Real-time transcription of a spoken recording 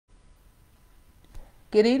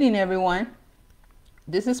Good evening, everyone.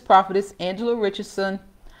 This is Prophetess Angela Richardson.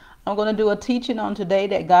 I'm going to do a teaching on today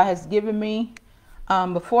that God has given me.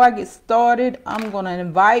 Before I get started, I'm going to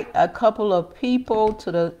invite a couple of people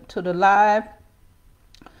to the live.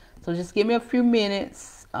 So just give me a few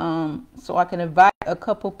minutes so I can invite a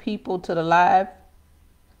couple people to the live.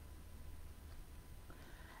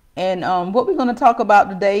 And what we're going to talk about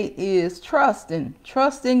today is trusting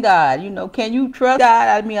God. You know, can you trust God?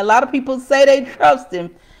 I mean, a lot of people say they trust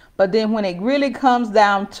him, but then when it really comes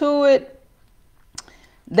down to it,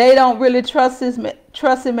 they don't really trust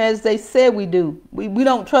him as they said we do. We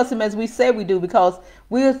don't trust him as we say we do because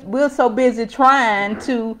we're so busy trying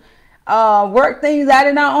to work things out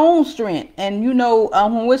in our own strength. And you know,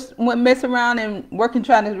 when we mess around and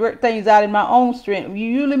trying to work things out in my own strength, we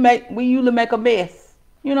usually make a mess.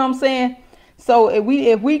 You know what I'm saying? So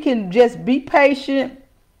if we can just be patient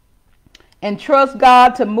and trust God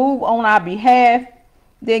to move on our behalf,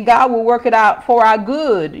 then God will work it out for our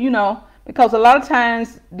good, you know, because a lot of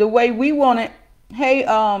times the way we want it, hey,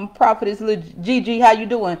 Prophetess Gigi, how you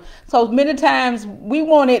doing? So many times we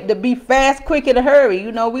want it to be fast, quick, in a hurry.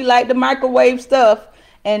 You know, we like the microwave stuff,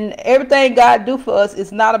 and everything God do for us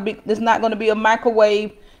is it's not going to be a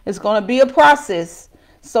microwave. It's going to be a process.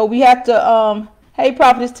 So we have to, hey,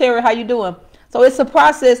 Prophetess Terry, how you doing? So it's a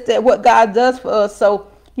process that what God does for us.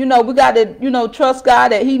 So, you know, we got to, you know, trust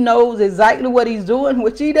God that he knows exactly what he's doing,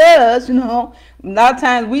 which he does, you know. A lot of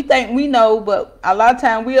times we think we know, but a lot of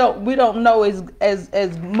times we don't know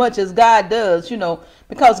as much as God does, you know,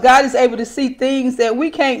 because God is able to see things that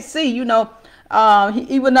we can't see, you know.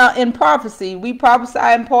 Even in prophecy, we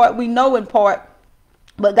prophesy in part, we know in part,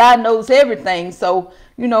 but God knows everything. So,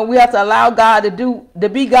 you know, we have to allow God to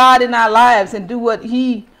be God in our lives and do what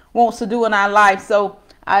he wants to do in our life. So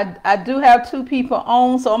I do have two people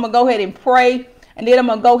on, so I'm going to go ahead and pray, and then I'm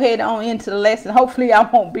going to go ahead on into the lesson. Hopefully I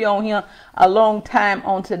won't be on here a long time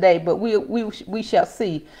on today, but we shall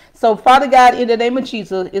see. So Father God, in the name of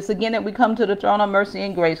Jesus, it's again that we come to the throne of mercy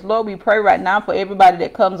and grace. Lord, we pray right now for everybody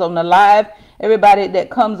that comes on the live, everybody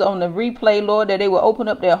that comes on the replay, Lord, that they will open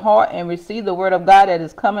up their heart and receive the word of God that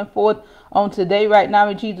is coming forth on today right now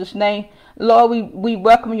in Jesus' name. Lord, we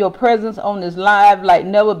welcome your presence on this live like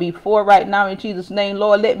never before right now in Jesus' name.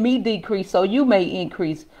 Lord, let me decrease so you may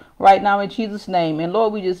increase right now in Jesus' name. And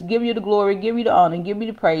Lord, we just give you the glory, give you the honor, and give you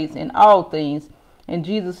the praise in all things. In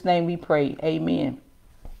Jesus' name we pray. Amen.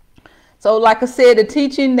 So like I said, the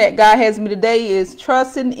teaching that God has me today is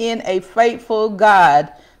trusting in a faithful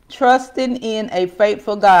God. Trusting in a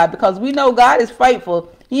faithful God, because we know God is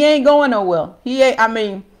faithful. He ain't going nowhere.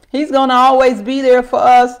 He's going to always be there for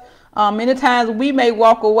us. Many times we may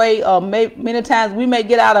walk away, or many times we may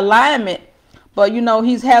get out of alignment, but you know,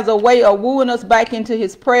 he has a way of wooing us back into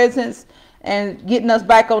his presence and getting us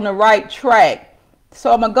back on the right track.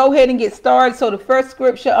 So I'm going to go ahead and get started. So the first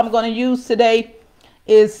scripture I'm going to use today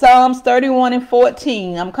is Psalms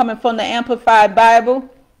 31:14. I'm coming from the Amplified Bible.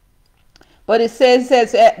 But it says,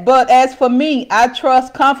 but as for me, I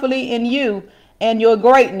trust confidently in you and your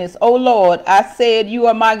greatness, O Lord. I said, you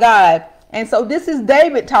are my God. And so this is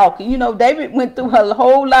David talking. You know, David went through a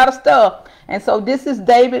whole lot of stuff. And so this is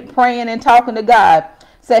David praying and talking to God.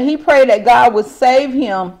 So he prayed that God would save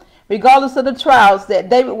him regardless of the trials that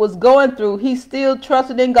David was going through. He still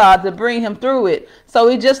trusted in God to bring him through it. So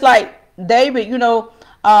it's just like David, you know,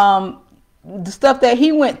 the stuff that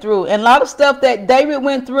he went through, and a lot of stuff that David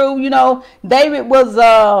went through, you know, David was,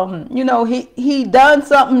 you know, he done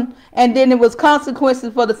something, and then it was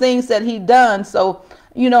consequences for the things that he done. So,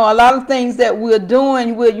 you know, a lot of things that we're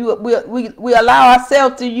doing, we allow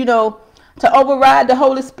ourselves to, you know, to override the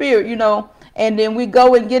Holy Spirit, you know, and then we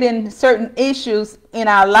go and get in certain issues in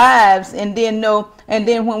our lives, and then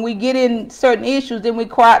when we get in certain issues, then we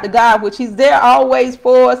cry out to God, which he's there always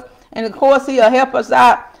for us, and of course he'll help us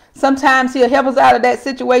out. Sometimes he'll help us out of that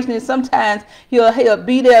situation, and sometimes he'll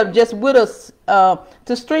be there just with us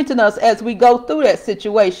to strengthen us as we go through that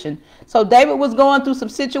situation. So David was going through some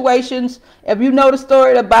situations. If you know the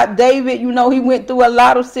story about David, you know he went through a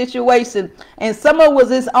lot of situations, and some of it was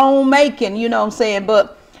his own making, you know what I'm saying?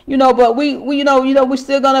 But we we're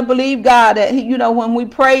still gonna believe God that he, you know, when we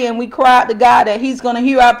pray and we cry out to God, that he's gonna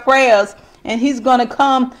hear our prayers, and he's gonna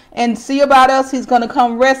come and see about us. He's gonna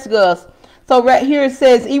come rescue us. So right here it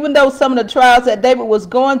says, even though some of the trials that David was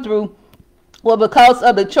going through were because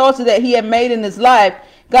of the choices that he had made in his life,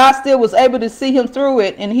 God still was able to see him through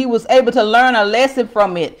it, and he was able to learn a lesson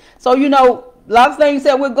from it. So, you know, a lot of things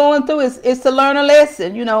that we're going through is to learn a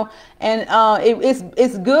lesson, you know, and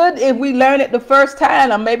it's good if we learn it the first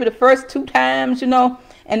time, or maybe the first two times, you know,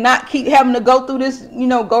 and not keep having to go through this,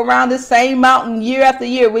 go around this same mountain year after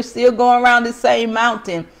year. We're still going around this same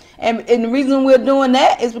mountain. And the reason we're doing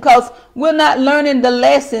that is because we're not learning the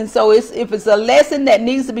lesson. So if it's a lesson that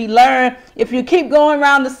needs to be learned, if you keep going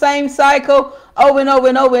around the same cycle over and over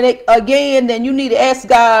and over again, then you need to ask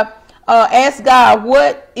God,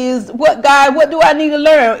 what do I need to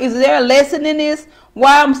learn? Is there a lesson in this?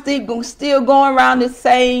 Why I'm still going around this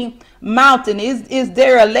same mountain? Is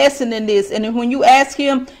there a lesson in this? And then when you ask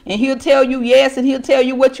him and he'll tell you yes, and he'll tell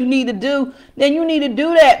you what you need to do, then you need to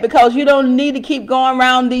do that, because you don't need to keep going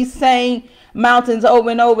around these same mountains over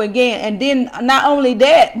and over again. And then not only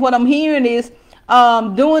that, what I'm hearing is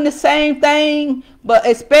doing the same thing but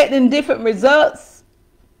expecting different results.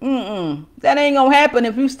 That ain't gonna happen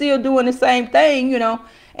if you still doing the same thing,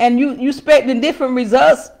 and you expecting different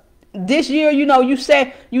results this year. You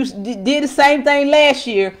said you did the same thing last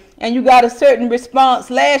year and you got a certain response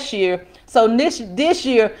last year. So this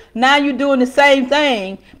year, now you're doing the same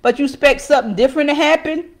thing, but you expect something different to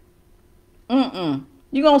happen.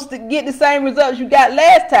 You're going to get the same results you got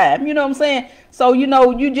last time. You know what I'm saying? So,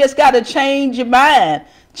 you just got to change your mind,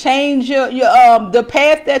 change your the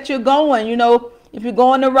path that you're going. If you're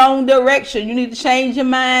going the wrong direction, you need to change your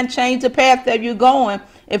mind, change the path that you're going.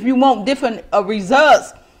 If you want different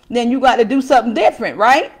results, then you got to do something different,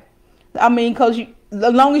 right? I mean, because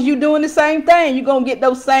as long as you're doing the same thing, you're going to get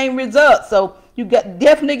those same results. So you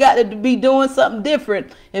definitely got to be doing something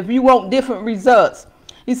different if you want different results.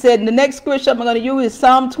 He said the next scripture I'm going to use is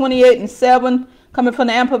Psalm 28:7, coming from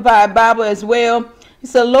the Amplified Bible as well. He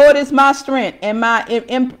said, Lord is my strength and my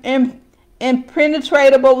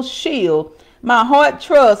impenetrable shield. My heart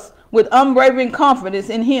trusts with unwavering confidence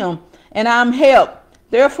in him, and I'm helped.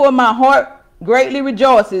 Therefore my heart greatly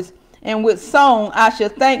rejoices, and with song I shall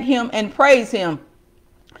thank him and praise him.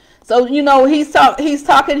 So, he's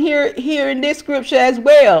talking here in this scripture as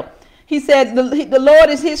well. He said the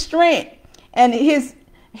Lord is his strength, and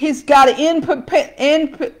he's got an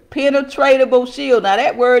impenetrable shield. Now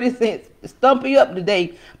that word is stumpy up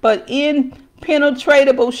today, but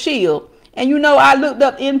impenetrable shield. And I looked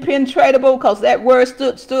up impenetrable because that word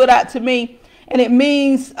stood out to me, and it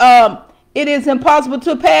means it is impossible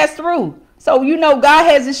to pass through. So, God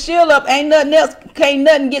has his shield up. Ain't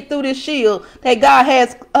nothing get through this shield that God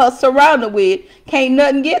has surrounded with. Can't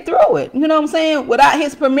nothing get through it. You know what I'm saying? Without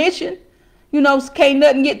his permission. Can't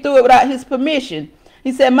nothing get through it without his permission.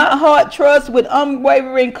 He said, my heart trusts with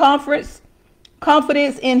unwavering confidence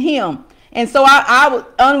in him. And so I was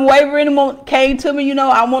unwavering came to me,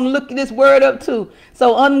 I want to look at this word up too.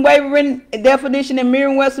 So unwavering definition in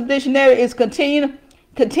Merriam-Webster dictionary is continuing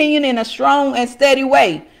in a strong and steady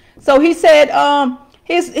way. So he said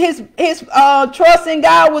his trust in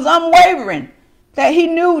God was unwavering, that he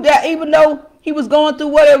knew that even though he was going through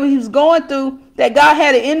whatever he was going through, that God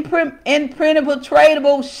had an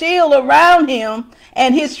impenetrable shield around him,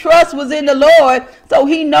 and his trust was in the Lord. So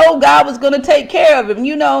he know God was going to take care of him,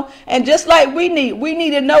 and just like we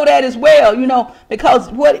need to know that as well,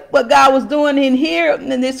 because what God was doing in here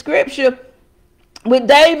in this scripture with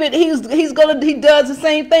David, he does the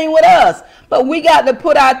same thing with us. But we got to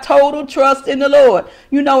put our total trust in the Lord,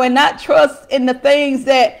 and not trust in the things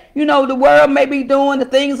that, the world may be doing, the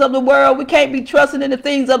things of the world. We can't be trusting in the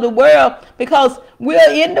things of the world, because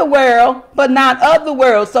we're in the world, but not of the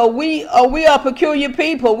world. So we are peculiar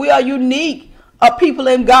people. We are unique people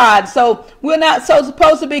in God. So we're not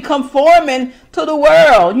supposed to be conforming to the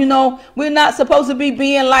world. We're not supposed to be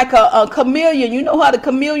being like a chameleon. You know how the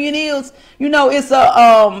chameleon is? It's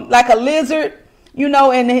like a lizard,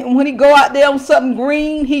 and when he go out there on something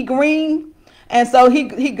green, he green. And so he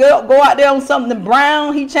go out there on something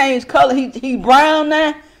brown, he changed color, he brown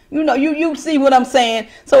now. You see what I'm saying?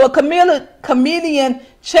 So a chameleon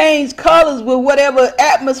change colors with whatever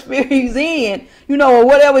atmosphere he's in, or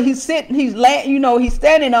whatever he's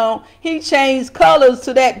standing on. He changed colors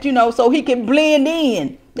to that, so he can blend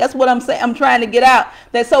in. That's what I'm saying. I'm trying to get out,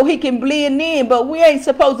 that so he can blend in. But we ain't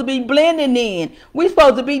supposed to be blending in. We're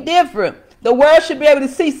supposed to be different. The world should be able to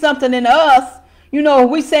see something in us.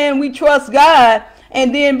 We saying we trust God,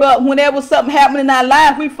 and then but whenever something happens in our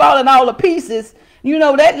life, we falling all to pieces.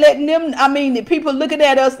 That letting them, the people looking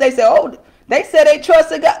at us, they say, oh, they said they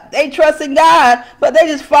trust in God, but they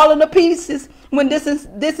just falling to pieces when this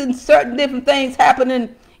and certain different things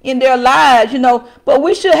happening in their lives, But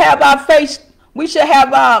we should have our faith. We should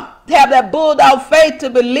have that bulldog faith to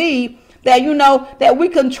believe that, that we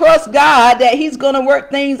can trust God, that he's going to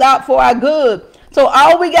work things out for our good. So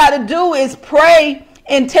all we got to do is pray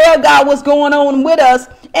and tell God what's going on with us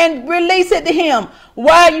and release it to him.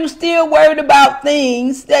 Why are you still worried about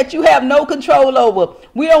things that you have no control over?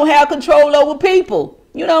 We don't have control over people.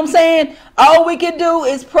 You know what I'm saying? All we can do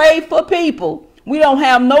is pray for people. We don't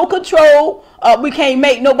have no control. We can't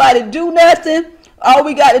make nobody do nothing. All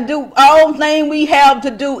we got to do, all thing we have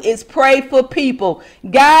to do is pray for people.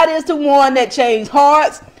 God is the one that changed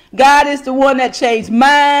hearts. God is the one that changed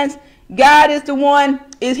minds. God is the one,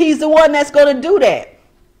 he's the one that's going to do that.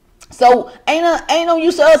 So ain't no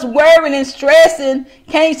use of us worrying and stressing,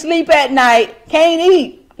 can't sleep at night, can't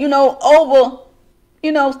eat, over,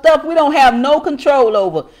 stuff we don't have no control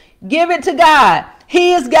over. Give it to God.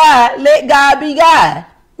 He is God. Let God be God.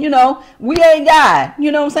 We ain't God.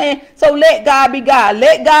 You know what I'm saying? So let God be God.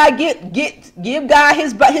 Let God give God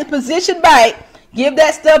his position back. Give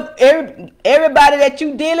that stuff, everybody that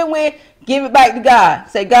you dealing with, give it back to God.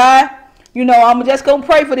 Say, God, I'm just going to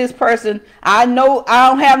pray for this person. I know I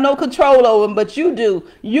don't have no control over them, but you do.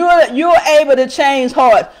 You're able to change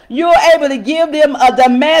hearts. You're able to give them a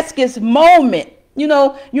Damascus moment. You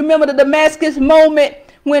remember the Damascus moment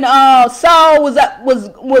when Saul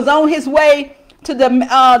was on his way to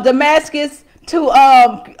Damascus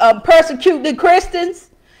to persecute the Christians.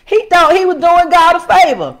 He thought he was doing God a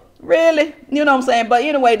favor. Really? You know what I'm saying? But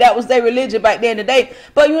anyway, that was their religion back then today.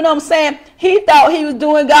 But you know what I'm saying? He thought he was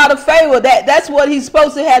doing God a favor. That's what he's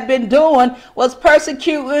supposed to have been doing, was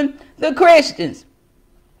persecuting the Christians.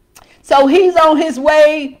 So he's on his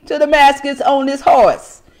way to Damascus on this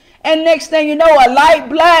horse. And next thing you know, a light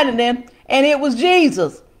blinded him, and it was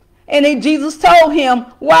Jesus. And then Jesus told him,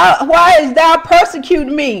 why is thou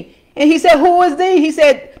persecuting me? And he said, who is thee? He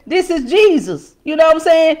said, this is Jesus. You know what I'm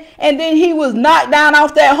saying? And then he was knocked down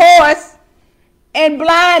off that horse and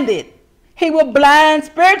blinded. He was blind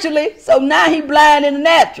spiritually, so now he blind in the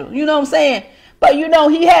natural. You know what I'm saying? But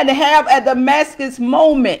he had to have a Damascus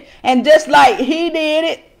moment. And just like he did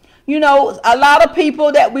it, a lot of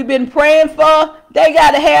people that we've been praying for, they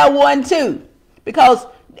got to have one too. Because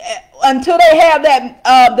until they have that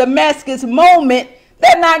Damascus moment,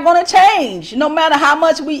 they're not going to change. No matter how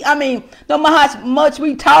much no matter how much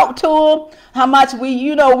we talk to them, how much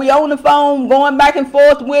we on the phone going back and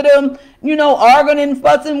forth with them, arguing and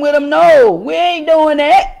fussing with them. No, we ain't doing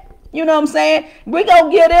that. You know what I'm saying? We're going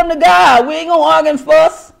to give them to God. We ain't going to argue and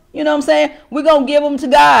fuss. You know what I'm saying? We're going to give them to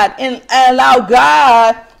God and allow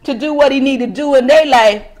God to do what he need to do in their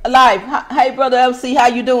life. Hey, Brother LC, how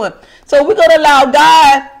you doing? So we're going to allow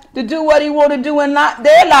God to do what he want to do in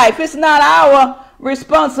their life. It's not our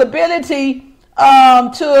responsibility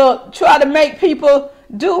to try to make people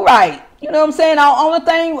do right. You know what I'm saying?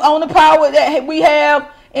 On the power that we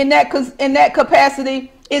have in that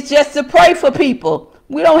capacity is just to pray for people.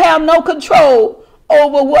 We don't have no control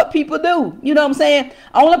over what people do. You know what I'm saying?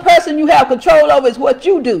 Only person you have control over is what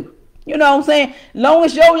you do. You know what I'm saying? Long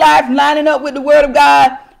as your life lining up with the word of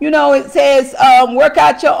God, it says work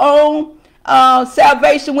out your own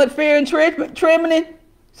salvation with fear and trembling.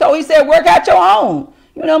 So he said, work out your own.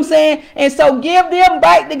 You know what I'm saying? And so give them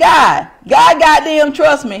back to God. God got them,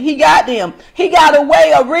 trust me. He got them. He got a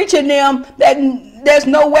way of reaching them that there's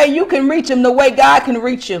no way you can reach them the way God can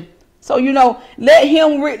reach you. So, let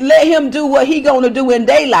him do what he going to do in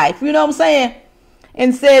their life. You know what I'm saying?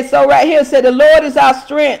 And said, so right here, said the Lord is our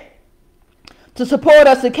strength to support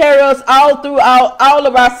us, to carry us all through all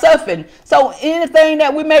of our suffering. So anything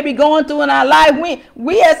that we may be going through in our life,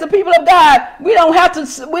 we as the people of God, we don't have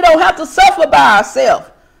to suffer by ourselves.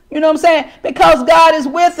 You know what I'm saying? Because God is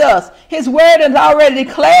with us. His word has already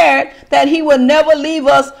declared that he will never leave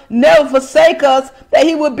us, never forsake us, that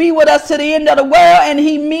he will be with us to the end of the world. And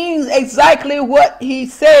he means exactly what he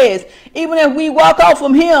says. Even if we walk off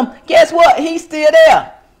from him, guess what? He's still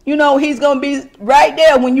there. He's going to be right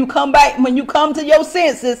there when you come back, when you come to your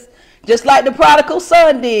senses, just like the prodigal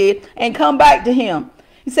son did, and come back to him.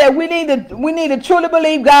 He said we need to truly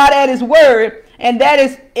believe God at his word, and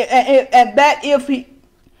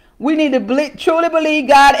we need to truly believe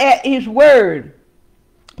God at his word.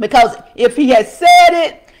 Because if he has said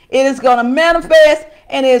it, it is going to manifest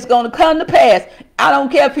and it's going to come to pass. I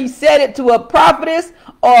don't care if he said it to a prophetess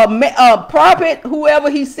or a prophet, whoever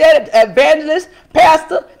he said it, evangelist,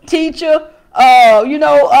 pastor, teacher, all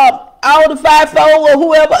the fivefold or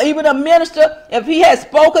whoever, even a minister. If he has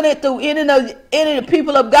spoken it through any of the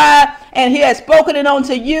people of God, and he has spoken it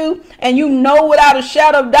unto you, and without a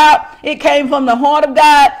shadow of doubt it came from the heart of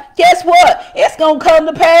God, guess what? It's going to come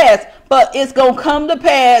to pass. But it's going to come to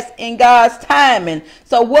pass in God's timing.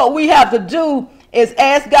 So what we have to do is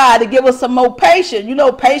ask God to give us some more patience.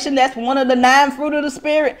 Patience, that's one of the 9 fruit of the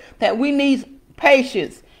Spirit, that we need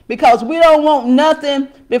patience. Because we don't want nothing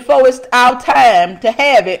before it's our time to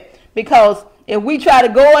have it. Because if we try to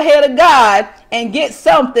go ahead of God and get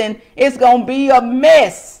something, it's going to be a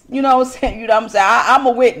mess. You know what I'm saying? I'm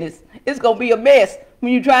a witness. It's going to be a mess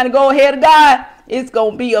when you're trying to go ahead of God, it's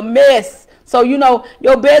going to be a mess. So,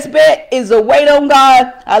 your best bet is to wait on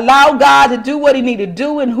God, allow God to do what he need to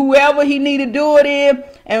do and whoever he need to do it in,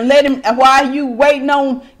 and let him, while you waiting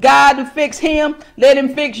on God to fix him, let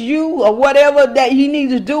him fix you or whatever that he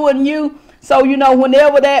needs to do in you. So,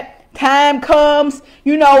 whenever that time comes,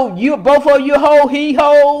 you both of you hold, he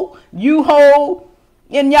hold, you hold,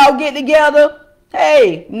 and y'all get together.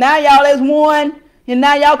 Hey, now y'all as one, and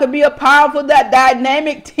now y'all can be a powerful, that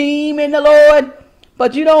dynamic team in the Lord.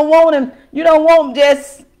 But you don't want him. You don't want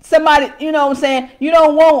just somebody, you know what I'm saying? You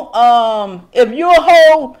don't want, if you're a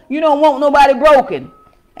whole, you don't want nobody broken.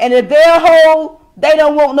 And if they're a whole, they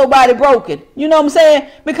don't want nobody broken. You know what I'm saying?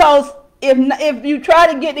 Because if you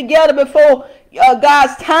try to get together before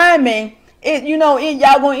God's timing,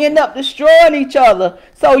 y'all going to end up destroying each other.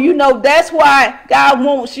 So, that's why God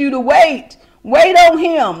wants you to wait. Wait on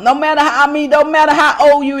him. No matter how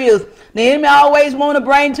old you is. The enemy always want to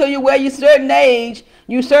bring to you where you're certain age.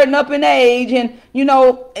 You certain up in age, and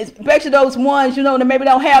especially those ones that maybe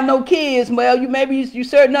don't have no kids. Well, you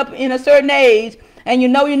certain up in a certain age, and you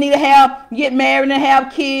need to get married and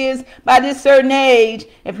have kids by this certain age.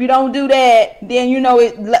 If you don't do that, then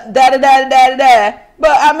it da.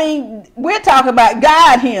 But we're talking about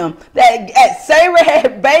God him. That Sarah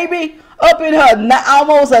had baby up in her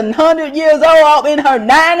almost 100 years old, up in her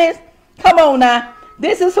 90s. Come on now,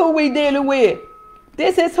 this is who we dealing with.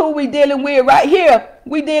 This is who we dealing with right here.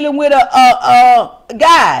 We dealing with a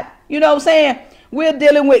God. You know what I'm saying? We're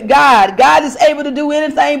dealing with God. God is able to do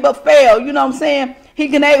anything but fail. You know what I'm saying? He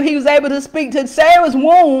was able to speak to Sarah's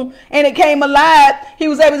womb and it came alive. He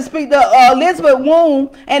was able to speak to Elizabeth's womb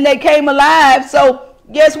and they came alive. So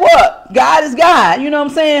guess what? God is God. You know what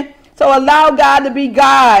I'm saying? So allow God to be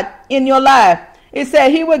God in your life. It said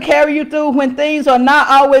he will carry you through when things are not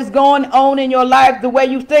always going on in your life the way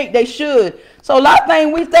you think they should. So a lot of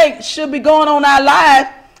things we think should be going on in our life,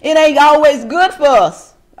 it ain't always good for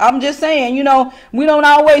us. I'm just saying, we don't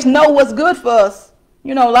always know what's good for us.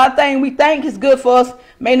 A lot of things we think is good for us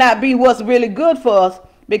may not be what's really good for us.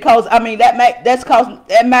 Because,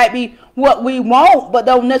 that might be what we want, but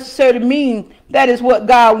don't necessarily mean that is what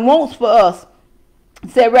God wants for us.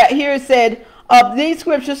 It said right here, it said, these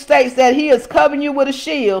scripture states that he is covering you with a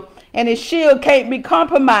shield, and his shield can't be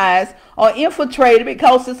compromised or infiltrated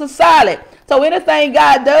because it's a solid. So anything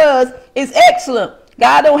God does is excellent.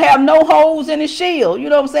 God don't have no holes in his shield. You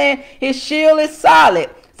know what I'm saying? His shield is solid.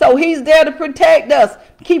 So he's there to protect us,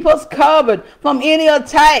 keep us covered from any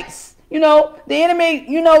attacks. The enemy,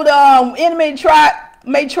 the enemy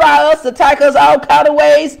may try us, attack us all kind of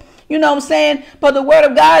ways. You know what I'm saying? But the word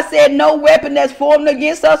of God said no weapon that's formed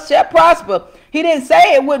against us shall prosper. He didn't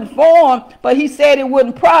say it wouldn't form, but he said it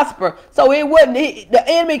wouldn't prosper. So it wouldn't. The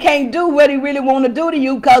enemy can't do what he really want to do to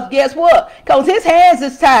you, because guess what? Because his hands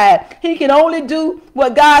is tied. He can only do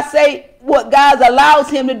what God say, what God allows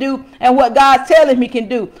him to do, and what God's telling him he can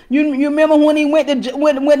do. You remember when he went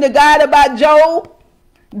to God about Job?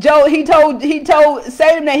 Job, he told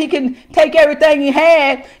Satan that he can take everything he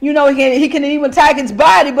had. He can even take his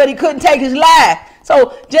body, but he couldn't take his life.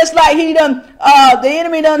 So just like the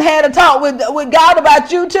enemy done had a talk with God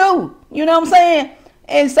about you too. You know what I'm saying?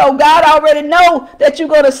 And so God already know that you're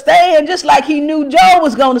going to stand, just like he knew Job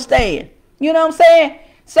was going to stand. You know what I'm saying?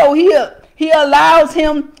 So he allows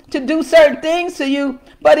him to do certain things to you,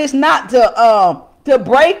 but it's not to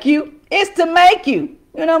break you. It's to make you.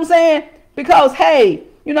 You know what I'm saying? Because, hey,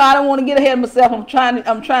 I don't want to get ahead of myself. I'm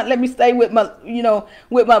trying, let me stay with my,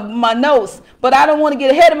 with my notes, but I don't want to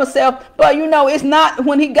get ahead of myself. But, it's not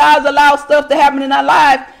when God allows stuff to happen in our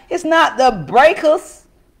life. It's not the breakers,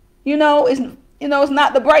 it's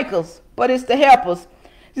not the breakers, but it's the helpers.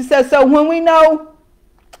 He says, so when we know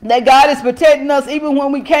that God is protecting us, even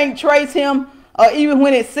when we can't trace him, or even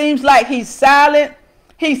when it seems like he's silent,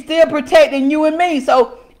 he's still protecting you and me.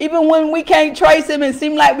 So even when we can't trace him and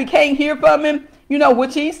seem like we can't hear from him,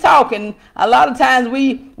 which he's talking, a lot of times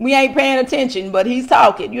we ain't paying attention, but he's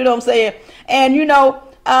talking, you know what I'm saying? And,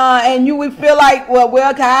 we feel like,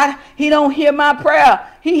 well, God, he don't hear my prayer.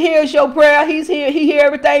 He hears your prayer. He hears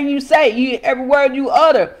everything you say, every word you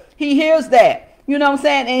utter. He hears that, you know what I'm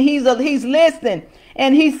saying? And he's listening.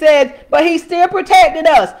 And he said, but he's still protecting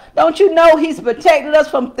us. Don't you know he's protected us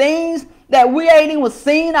from things that we ain't even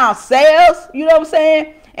seen ourselves? You know what I'm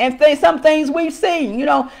saying? And some things we've seen,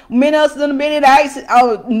 many of us have been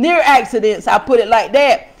in near accidents, I put it like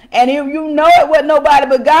that. And if it wasn't nobody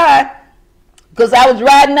but God, because I was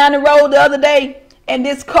riding down the road the other day, and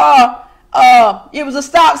this car, it was a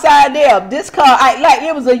stop sign there. This car,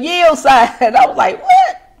 it was a yield sign. I was like,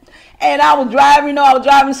 what? And I was driving, I was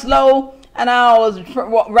driving slow, and I was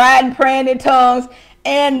riding, praying in tongues.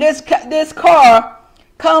 and this car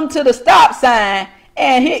come to the stop sign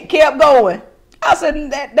and it kept going. I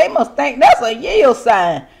said, they must think that's a yield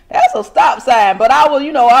sign. That's a stop sign. But I was,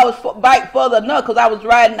 I was back further enough because I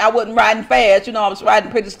wasn't riding fast. I was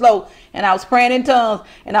riding pretty slow, and I was praying in tongues,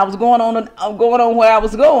 and I was going on where I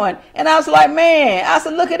was going. And I was like, man, I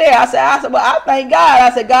said, look at that. I said, well, I thank God.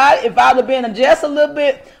 I said, God, if I'd have been just a little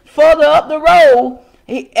bit further up the road,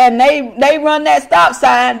 and they run that stop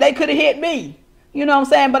sign, they could have hit me. You know what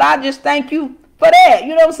I'm saying? But I just thank you for that. You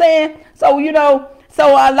know what I'm saying? So, so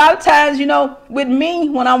a lot of times, with me,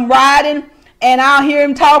 when I'm riding and I'll hear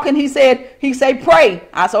him talking, he say, pray.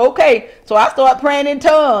 I said, okay. So I start praying in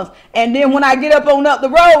tongues. And then when I get up the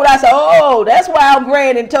road, I say, oh, that's why I'm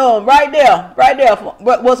praying in tongues. Right there.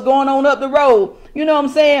 What's going on up the road. You know what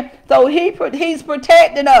I'm saying? So he's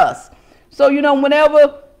protecting us. So,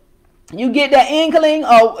 whenever you get that inkling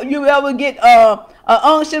or you ever get an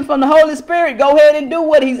unction from the Holy Spirit, go ahead and do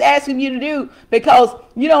what he's asking you to do, because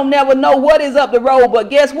you don't never know what is up the road. But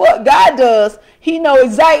guess what? God does. He knows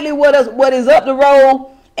exactly what is up the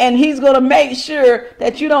road, and he's going to make sure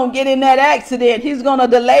that you don't get in that accident. He's going to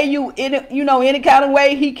delay you in any kind of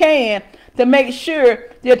way he can to make sure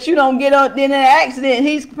that you don't get in an accident.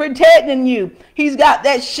 He's protecting you. He's got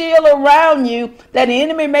that shield around you that the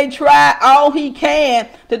enemy may try all he can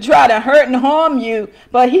to try to hurt and harm you,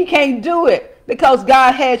 but he can't do it because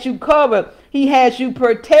God has you covered. He has you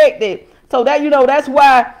protected. So that, that's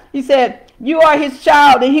why he said, you are his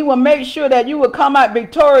child, and he will make sure that you will come out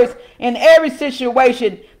victorious in every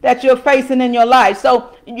situation that you're facing in your life.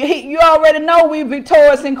 So you already know we're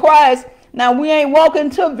victorious in Christ. Now, we ain't walking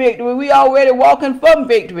to victory. We already walking from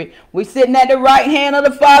victory. We sitting at the right hand of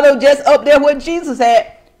the Father, just up there where Jesus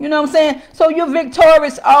at. You know what I'm saying? So you're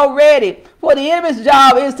victorious already. For the enemy's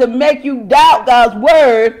job is to make you doubt God's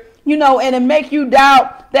word, and to make you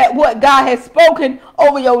doubt that what God has spoken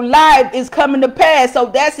over your life is coming to pass. So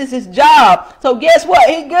that's just his job. So guess what?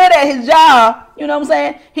 He's good at his job. You know what I'm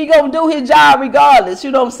saying? He gonna do his job regardless.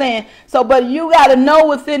 You know what I'm saying? So, but you got to know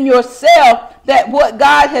within yourself that what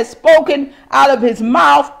God has spoken out of his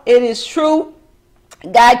mouth, it is true.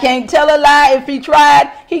 God can't tell a lie. If he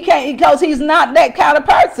tried, he can't, because he's not that kind of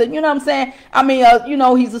person. You know what I'm saying? I mean,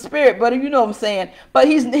 he's a spirit, but you know what I'm saying? But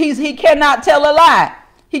he cannot tell a lie.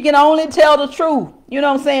 He can only tell the truth. You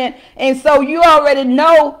know what I'm saying? And so you already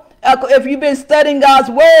know, if you've been studying God's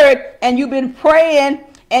word and you've been praying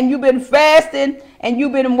and you've been fasting and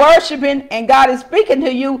you've been worshiping and God is speaking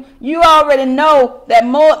to you, you already know that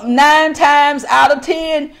 9 times out of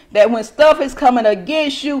 10 that when stuff is coming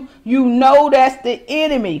against you, you know that's the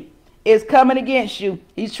enemy is coming against you.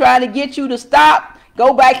 He's trying to get you to stop,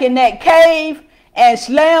 go back in that cave and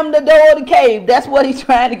slam the door of the cave. That's what he's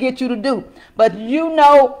trying to get you to do. But you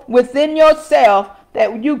know within yourself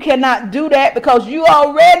that you cannot do that, because you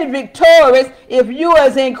already victorious. If you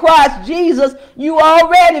is in Christ Jesus, you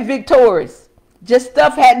already victorious. Just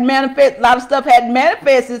stuff hadn't manifested, a lot of stuff hadn't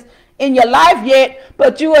manifested in your life yet,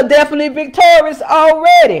 but you are definitely victorious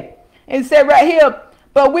already. And it said right here,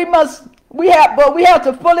 but we have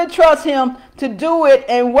to fully trust him to do it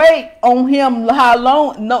and wait on him how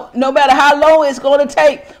long, no matter how long it's going to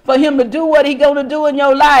take for him to do what he's going to do in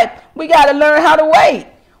your life. We got to learn how to wait.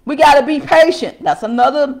 We got to be patient. That's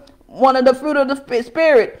another one of the fruit of the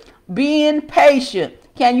Spirit, being patient.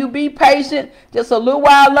 Can you be patient just a little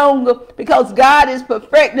while longer? Because God is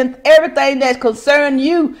perfecting everything that's concerning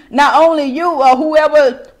you. Not only you or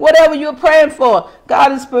whatever you're praying for.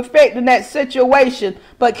 God is perfecting that situation.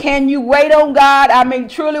 But can you wait on God? I mean,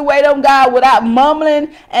 truly wait on God without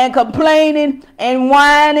mumbling and complaining and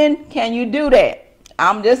whining. Can you do that?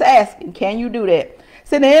 I'm just asking. Can you do that?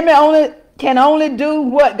 See, the enemy can only do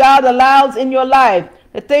what God allows in your life.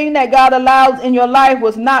 The thing that God allows in your life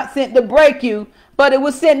was not sent to break you, but it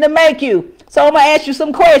was sent to make you. So I'm going to ask you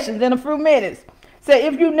some questions in a few minutes. Say,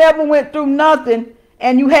 if you never went through nothing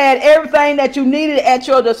and you had everything that you needed at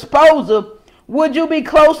your disposal, would you be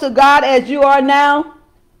close to God as you are now?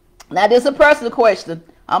 Now, this is a personal question.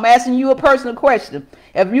 I'm asking you a personal question.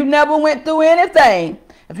 If you never went through anything,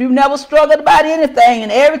 if you never struggled about anything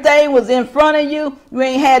and everything was in front of you, you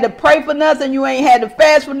ain't had to pray for nothing, you ain't had to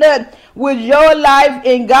fast for nothing, would your life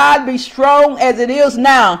in God be strong as it is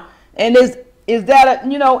now? And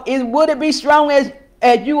would it be strong as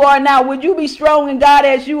you are now? Would you be strong in God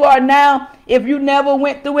as you are now? If you never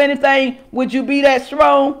went through anything, would you be that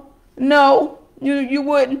strong? No, you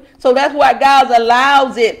wouldn't. So that's why God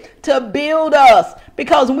allows it to build us,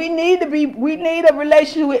 because we need a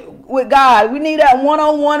relationship with God. We need that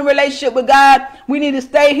one-on-one relationship with God. We need to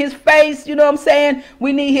stay his face, you know what I'm saying?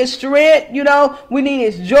 We need his strength, you know, we need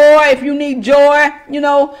his joy. If you need joy, you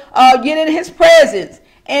know, get in his presence.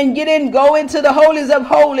 And go into the holies of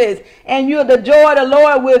holies, and the joy of the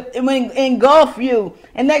Lord will engulf you.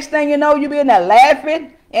 And next thing you know, you be in there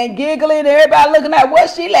laughing and giggling, and everybody looking at what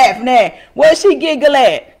she laughing at, what she giggle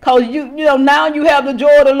at, cause you know now you have the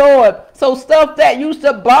joy of the Lord. So stuff that used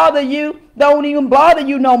to bother you don't even bother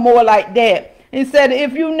you no more like that. He said,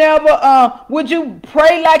 if you never, would you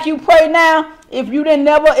pray like you pray now? If you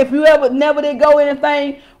ever never did go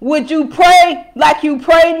anything, would you pray like you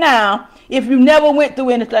pray now? If you never went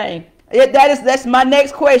through anything, that's my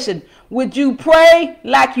next question. Would you pray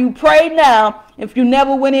like you pray now if you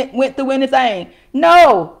never went through anything?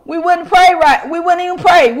 No, we wouldn't pray right. We wouldn't even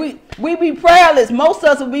pray. We be prayerless. Most of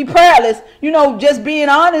us would be prayerless. You know, just being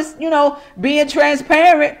honest, you know, being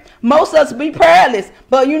transparent. Most of us be prayerless.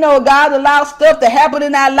 But, you know, God allows stuff to happen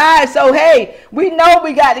in our lives. So, hey, we know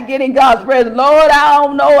we got to get in God's presence. Lord, I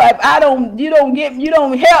don't know if you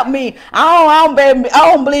don't help me. I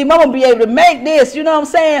don't believe I'm going to be able to make this. You know what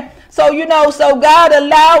I'm saying? So, you know, so God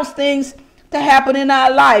allows things to happen in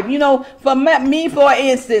our life. You know, for me, for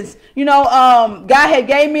instance, you know, God had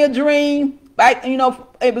gave me a dream. Back, you know,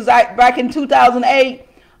 it was like back in 2008.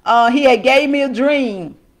 He had gave me a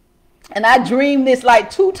dream. And I dreamed this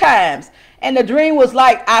like 2 times. And the dream was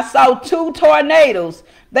like I saw 2 tornadoes.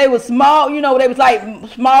 They were small, you know, they was like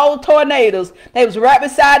small tornadoes. They was right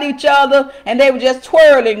beside each other, and they were just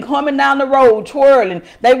twirling, coming down the road, twirling.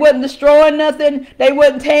 They wasn't destroying nothing. They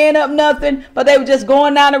wasn't tearing up nothing, but they were just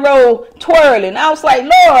going down the road, twirling. I was like,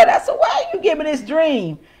 Lord, I said, why are you giving me this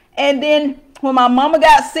dream? And then when my mama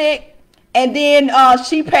got sick, and then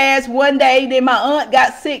she passed one day. Then my aunt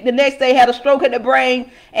got sick the next day, had a stroke in the brain,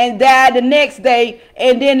 and died the next day.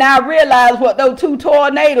 And then I realized what those 2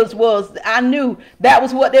 tornadoes was. I knew that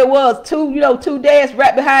was what there was. 2 deaths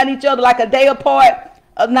right behind each other, like a day apart.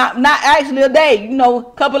 Not actually a day, you know,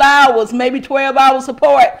 a couple of hours, maybe 12 hours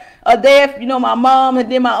apart. A death, you know, my mom and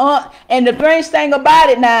then my aunt. And the strange thing about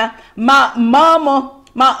it now, my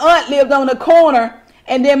aunt lived on the corner.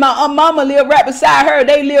 And then my mama lived right beside her.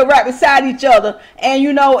 They lived right beside each other. And,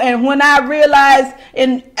 you know, and when I realized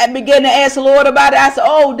and I began to ask the Lord about it, I said,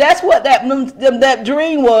 oh, that's what that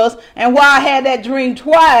dream was. And why I had that dream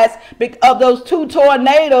twice of those 2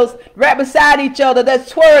 tornadoes right beside each other that's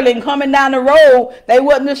twirling, coming down the road. They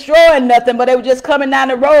wasn't destroying nothing, but they were just coming down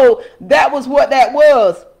the road. That was what that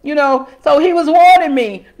was, you know. So he was warning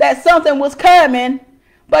me that something was coming.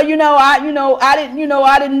 But I didn't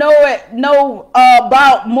know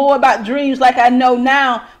more about dreams like I know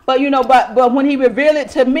now. But when he revealed it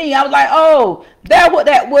to me, I was like, oh, that's what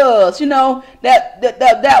that was. You know,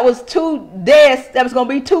 that was 2 deaths. That was gonna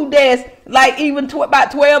be 2 deaths, like even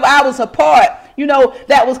about 12 hours apart. You know,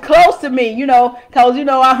 that was close to me. You know, cause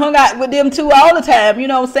I hung out with them 2 all the time. You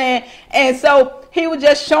know what I'm saying? And so he was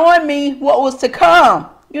just showing me what was to come.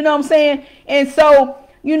 You know what I'm saying? And so.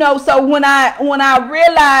 So when I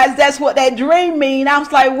realized that's what that dream mean, I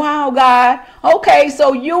was like, wow, God, okay,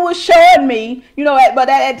 so you were showing me, but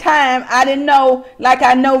at that time I didn't know like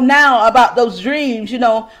I know now about those dreams,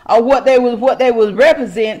 or what they was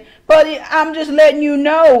represent. But I'm just letting you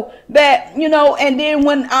know that, and then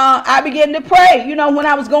when I began to pray, when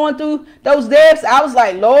I was going through those depths, I was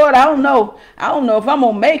like, Lord, I don't know if I'm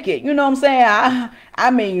going to make it. You know what I'm saying? I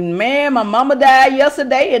mean, man, my mama died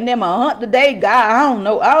yesterday and then my aunt today. God, I don't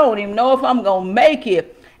know. I don't even know if I'm going to make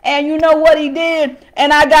it. And you know what he did?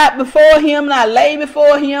 And I got before him and I lay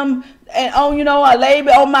before him. And I laid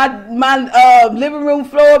on my living room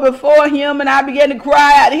floor before him, and I began to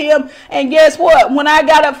cry out to him. And guess what? When I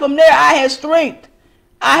got up from there, I had strength.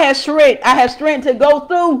 I had strength to go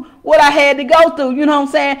through what I had to go through. You know what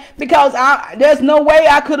I'm saying? Because there's no way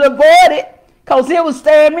I could avoid it. Because it was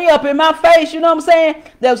staring me up in my face. You know what I'm saying?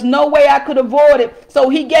 There's no way I could avoid it. So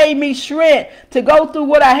he gave me strength to go through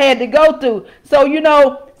what I had to go through. So,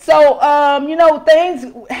 things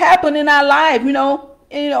happen in our life,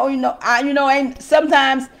 and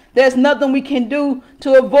sometimes there's nothing we can do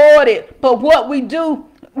to avoid it. But what we do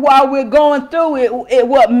while we're going through it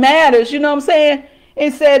what matters. You know what I'm saying?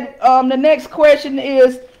 It said, the next question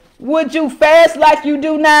is, would you fast like you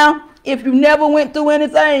do now if you never went through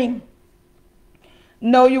anything?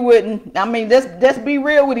 No, you wouldn't. I mean, let's be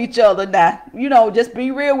real with each other now. Just be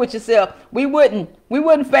real with yourself. We wouldn't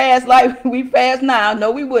fast like we fast now. No,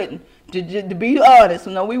 we wouldn't. To be honest,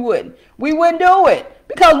 no, we wouldn't. We wouldn't do it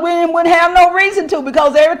because we wouldn't have no reason to,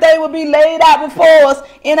 because everything would be laid out before us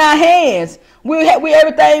in our hands.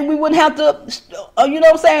 Everything, we wouldn't have to, you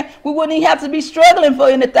know what I'm saying? We wouldn't even have to be struggling for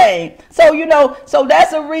anything. So, so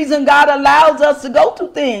that's the reason God allows us to go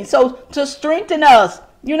through things. So to strengthen us,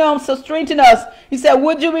 so strengthen us. He said,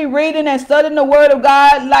 would you be reading and studying the word of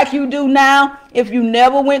God like you do now if you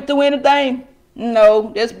never went through anything?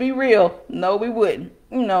 No, just be real. No, we wouldn't.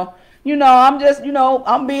 I'm just,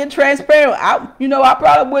 I'm being transparent. I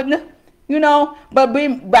probably wouldn't, but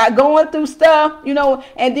by going through stuff,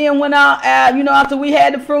 and then when after we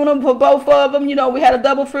had the funeral for both of them, we had a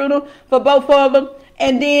double funeral for both of them.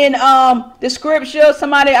 And then the scripture,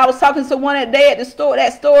 I was talking to someone that day at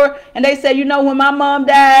that store, and they said, when my mom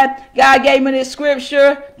died, God gave me this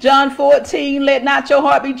scripture, John 14, let not your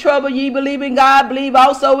heart be troubled. Ye believe in God, believe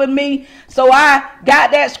also in me. So I got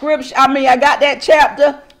that scripture. I got that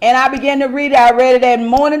chapter, and I began to read it. I read it at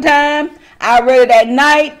morning time. I read it at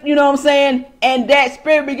night, and that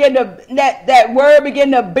spirit that word began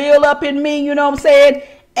to build up in me,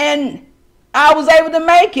 and I was able to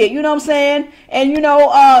make it, and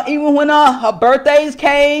even when her birthdays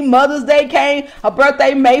came, Mother's Day came, her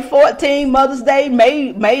birthday May 14, Mother's Day May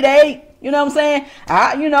 8, I'm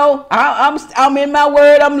in my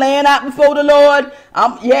word. I'm laying out before the Lord.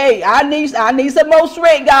 I need some more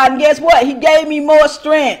strength, God. And guess what? He gave me more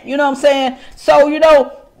strength. So, we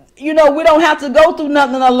don't have to go through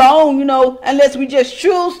nothing alone, unless we just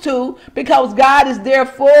choose to, because God is there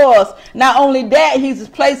for us. Not only that, he's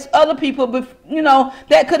placed other people,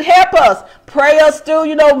 that could help us. Pray us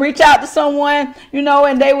through, reach out to someone,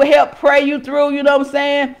 and they will help pray you through,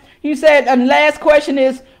 You said, and last question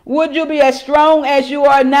is, would you be as strong as you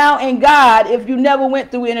are now in God if you never went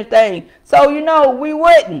through anything? So, we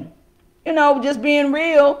wouldn't, just being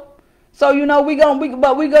real. So, we're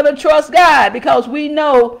going to trust God, because we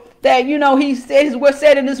know that, he says, we're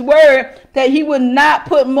said in his word that he would not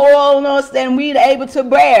put more on us than we're able to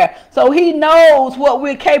bear. So he knows what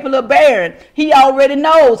we're capable of bearing. He already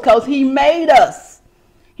knows, because he made us.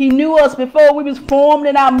 He knew us before we was formed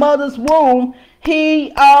in our mother's womb.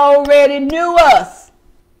 He already knew us.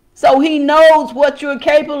 So he knows what you're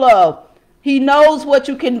capable of. He knows what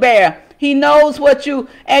you can bear. He knows what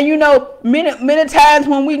many times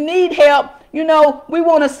when we need help, we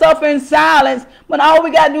want to suffer in silence, but all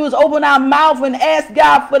we got to do is open our mouth and ask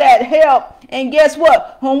God for that help. And guess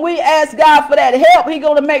what? When we ask God for that help, he's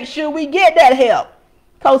going to make sure we get that help,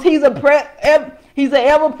 because he's an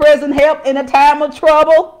ever-present help in a time of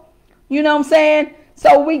trouble. You know what I'm saying?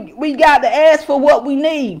 So we got to ask for what we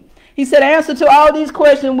need. He said the answer to all these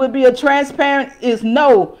questions would be a transparent is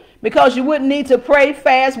no, because you wouldn't need to pray,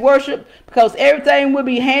 fast, worship, because everything would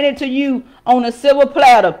be handed to you on a silver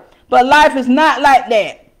platter. But life is not like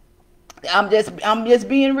that. I'm just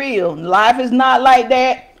being real. Life is not like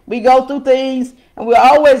that. We go through things, and we'll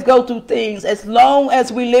always go through things. As long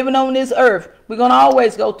as we're living on this earth, we're going to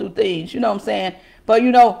always go through things. You know what I'm saying? But,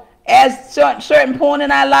 at certain point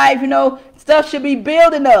in our life, stuff should be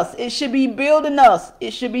building us. It should be building us.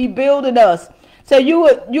 It should be building us. So you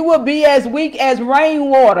would be as weak as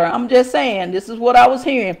rainwater. I'm just saying, this is what I was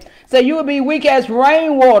hearing. So you would be weak as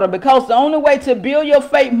rainwater, because the only way to build your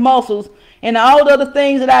faith muscles and all the other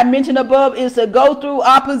things that I mentioned above is to go through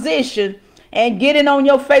opposition and getting on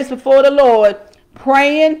your face before the Lord,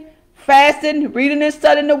 praying, fasting, reading and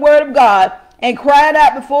studying the word of God, and crying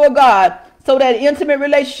out before God, so that intimate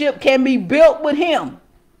relationship can be built with him.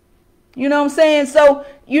 You know what I'm saying? So,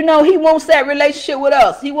 he wants that relationship with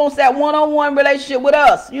us. He wants that one-on-one relationship with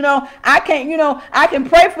us. I can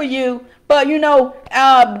pray for you, but,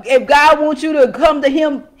 if God wants you to come to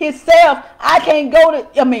him himself, I can't go to,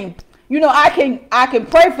 I can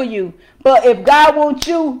pray for you. But if God wants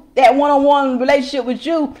you, that one-on-one relationship with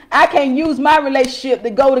you, I can't use my relationship to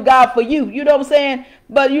go to God for you. You know what I'm saying?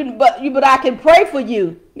 But I can pray for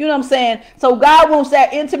you. You know what I'm saying? So God wants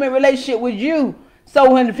that intimate relationship with you.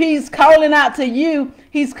 So when he's calling out to you,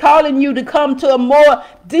 he's calling you to come to a more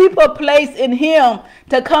deeper place in him,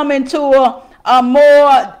 to come into a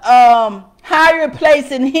more higher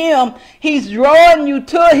place in him. He's drawing you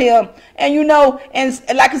to him. And and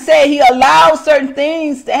like I said, he allows certain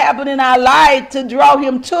things to happen in our life to draw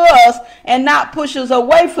him to us and not push us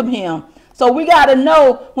away from him. So we got to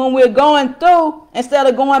know when we're going through, instead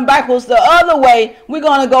of going backwards the other way, we're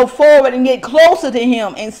going to go forward and get closer to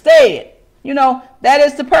him instead. That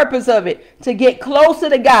is the purpose of it, to get closer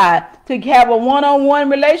to God, to have a one-on-one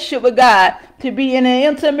relationship with God, to be in an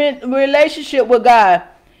intimate relationship with God.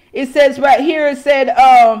 It says right here, it said,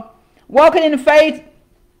 walking in faith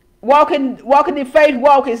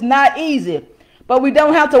walk is not easy, But we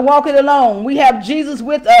don't have to walk it alone. We have Jesus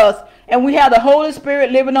with us, and we have the Holy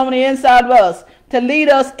Spirit living on the inside of us to lead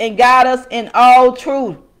us and guide us in all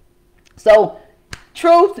truth. So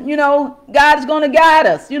truth, God is going to guide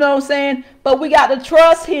us, you know what I'm saying? But we got to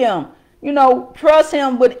trust him, trust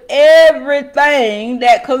him with everything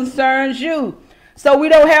that concerns you. So we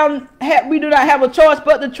do not have a choice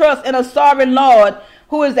but to trust in a sovereign Lord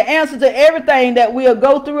who is the answer to everything that we'll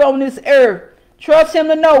go through on this earth. Trust him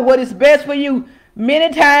to know what is best for you.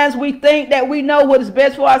 Many times we think that we know what is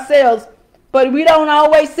best for ourselves, but we don't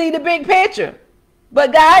always see the big picture.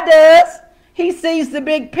 But God does. He sees the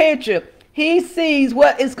big picture. He sees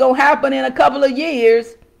what is going to happen in a couple of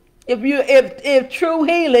years if true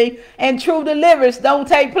healing and true deliverance don't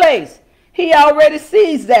take place. He already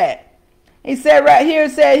sees that. He said right here,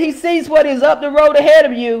 he sees what is up the road ahead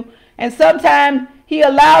of you, and sometimes he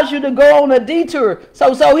allows you to go on a detour.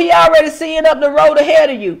 So he already seeing up the road ahead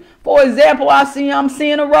of you. For example, I'm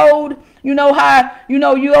seeing a road. You know how,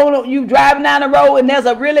 you driving down the road and there's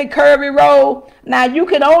a really curvy road. Now you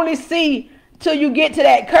can only see till you get to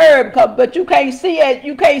that curve, but you can't see it.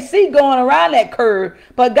 You can't see going around that curve.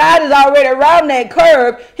 But God is already around that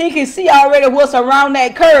curve. He can see already what's around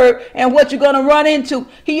that curve and what you're going to run into.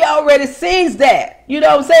 He already sees that. You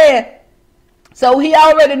know what I'm saying? So he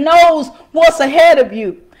already knows what's ahead of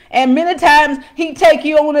you. And many times he take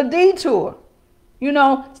you on a detour.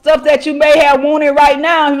 Stuff that you may have wanted right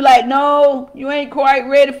now. You're like, no, you ain't quite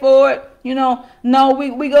ready for it. No,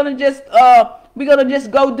 we're going to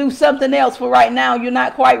just go do something else for right now. You're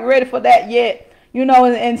not quite ready for that yet.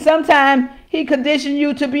 And sometimes he conditions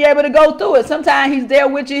you to be able to go through it. Sometimes he's there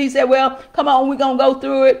with you. He said, well, come on, we're going to go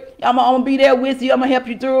through it. I'm going to be there with you. I'm going to help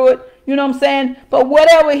you through it. You know what I'm saying? But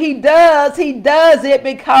whatever he does it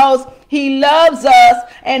because he loves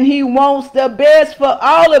us and he wants the best for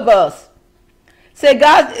all of us. Say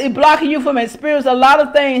God is blocking you from experiencing a lot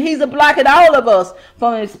of things. He's blocking all of us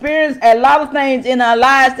from experiencing a lot of things in our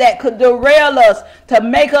lives that could derail us, to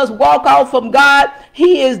make us walk off from God.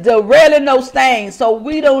 He is derailing those things so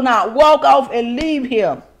we do not walk off and leave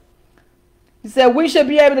him. He said we should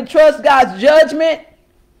be able to trust God's judgment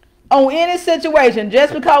on any situation.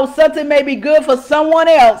 Just because something may be good for someone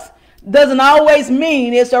else doesn't always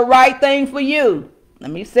mean it's the right thing for you.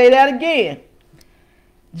 Let me say that again.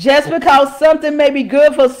 Just because something may be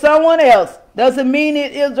good for someone else doesn't mean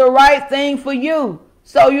it is the right thing for you.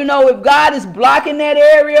 So, if God is blocking that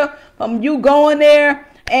area from you going there,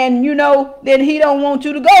 and, then he don't want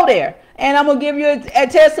you to go there. And I'm going to give you a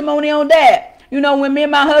testimony on that. When me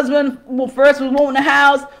and my husband first was wanting a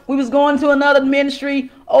house, we was going to another ministry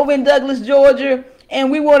over in Douglas, Georgia, and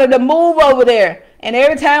we wanted to move over there. And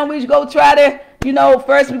every time we go try to,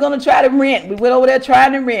 first we're going to try to rent. We went over there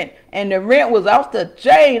trying to rent, and the rent was off the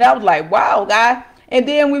chain. I was like, wow, God. And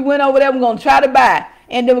then we went over there, we're going to try to buy.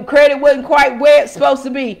 And the credit wasn't quite where it's supposed to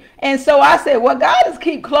be. And so I said, well, God just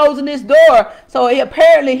keep closing this door. So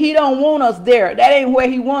apparently he don't want us there. That ain't where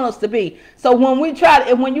he wants us to be. So when you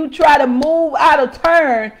try to move out of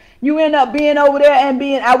turn, you end up being over there and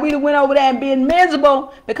we went over there and being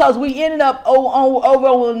miserable, because we ended up over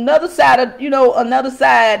on another side of, on another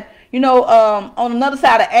side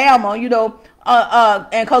of Alma,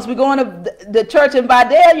 and because we're going to the church in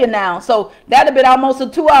Vidalia now. So that'd have been almost a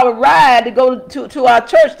 2-hour ride to go to our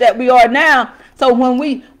church that we are now. So when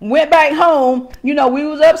we went back home, we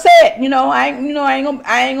was upset. I ain't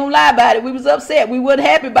gonna lie about it. We was upset. We weren't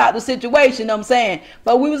happy about the situation, I'm saying.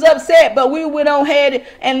 But we was upset, but we went on ahead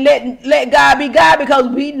and let God be God, because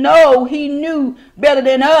we know he knew better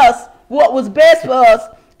than us what was best for us.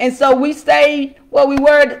 And so we stayed where we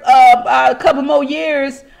were a couple more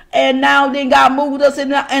years. And now then God moved us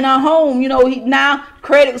in our home. Now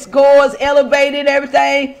credit scores elevated,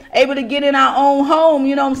 everything, able to get in our own home.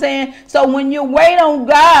 You know what I'm saying? So when you wait on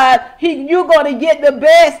God, you're going to get the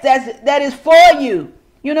best that is for you.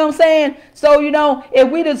 You know what I'm saying? So,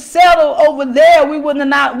 if we'd have settled over there, we would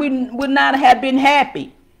not have been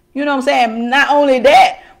happy. You know what I'm saying? Not only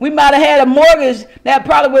that, we might have had a mortgage that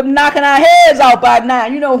probably would be knocking our heads off by now.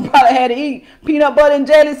 Probably had to eat peanut butter and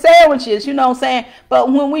jelly sandwiches, you know what I'm saying?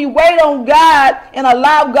 But when we wait on God and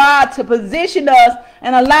allow God to position us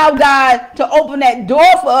and allow God to open that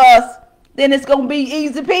door for us, then it's going to be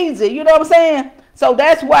easy peasy. You know what I'm saying? So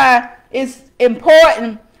that's why it's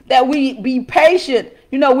important that we be patient.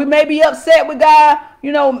 We may be upset with God,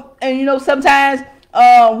 and sometimes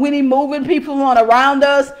when he moving people on around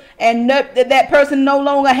us, and that person no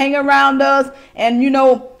longer hang around us, and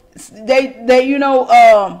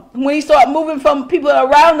when he start moving from people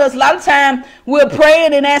around us, a lot of time we're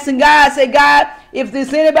praying and asking God, say, God, if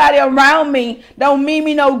there's anybody around me don't mean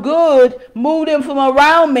me no good, move them from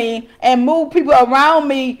around me and move people around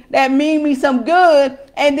me that mean me some good.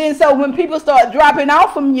 And then so when people start dropping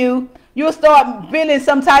off from you, you'll start feeling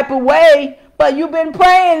some type of way. But you've been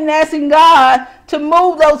praying and asking God to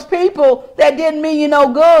move those people that didn't mean you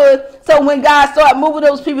no good. So when God start moving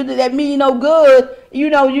those people that mean you no good,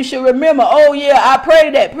 you should remember, oh yeah, I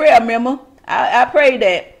prayed that prayer, remember? I prayed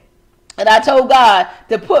that. And I told God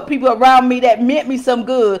to put people around me that meant me some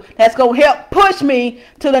good, that's going to help push me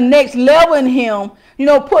to the next level in him.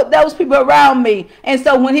 Put those people around me. And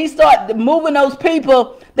so when he start moving those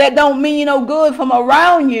people that don't mean you no good from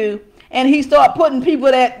around you, and he start putting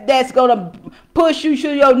people that's going to push you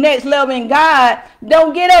to your next level in God,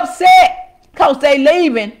 don't get upset because they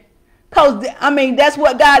leaving. Because, that's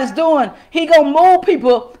what God is doing. He going to move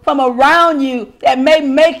people from around you that may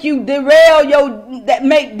make you derail that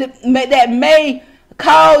may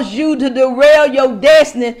cause you to derail your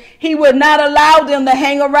destiny. He will not allow them to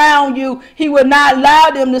hang around you. He will not allow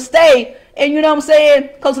them to stay. And you know what I'm saying?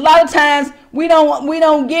 Because a lot of times we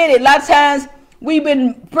don't get it. A lot of times we've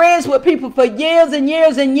been friends with people for years and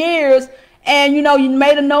years and years. And, you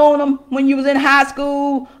may have known them when you was in high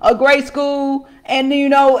school or grade school. And, you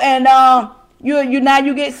now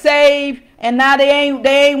you get saved. And now they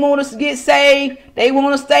ain't want us to get saved. They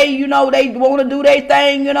want to stay, they want to do their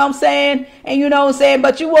thing, you know what I'm saying? And you know what I'm saying?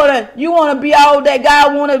 But you want to be all that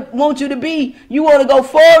God want you to be. You want to go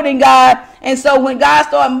forward in God. And so when God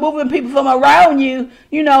starts moving people from around you,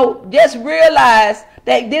 just realize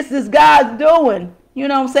that this is God's doing. You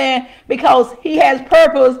know what I'm saying? Because he has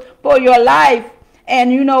purpose for your life.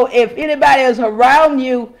 And, if anybody is around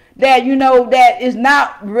you that, that is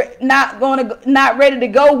not ready to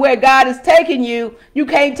go where God is taking you, you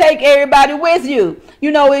can't take everybody with you.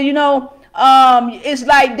 It's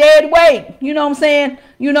like dead weight. You know what I'm saying?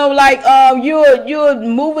 You're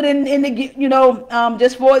moving in the,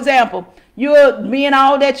 just for example, you're being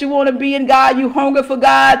all that you want to be in God. You hunger for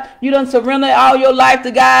God. You done surrender all your life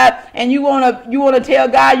to God, and you want to tell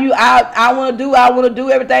God I want to do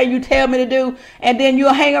everything you tell me to do, and then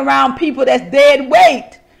you'll hang around people that's dead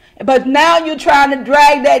weight. But now you're trying to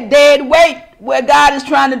drag that dead weight where God is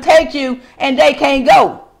trying to take you, and they can't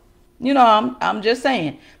go. I'm just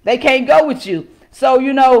saying they can't go with you. So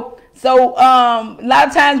a lot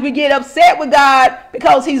of times we get upset with God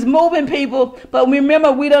because he's moving people. But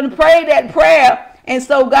remember, we done prayed that prayer. And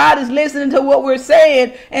so God is listening to what we're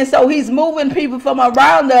saying. And so he's moving people from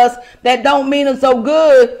around us that don't mean us so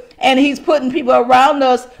good. And he's putting people around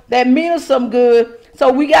us that mean us some good.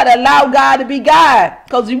 So we got to allow God to be God.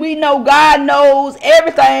 Because we know God knows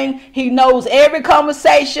everything. He knows every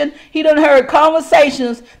conversation. He done heard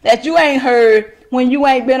conversations that you ain't heard when you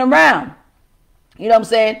ain't been around. You know what I'm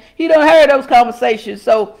saying? He done heard those conversations.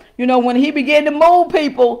 So, when he began to move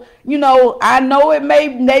people, I know you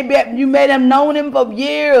may have known him for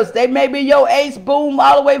years. They may be your ace boom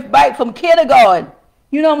all the way back from kindergarten.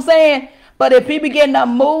 You know what I'm saying? But if he began to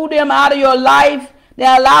move them out of your life,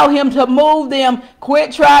 then allow him to move them.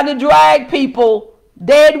 Quit trying to drag people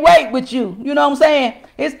dead weight with you. You know what I'm saying?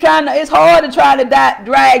 It's hard to try to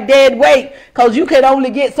drag dead weight because you can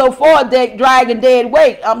only get so far dragging dead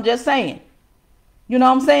weight. I'm just saying. You know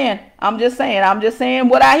what I'm saying? I'm just saying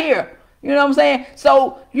what I hear. You know what I'm saying?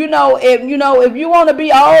 So, if you want to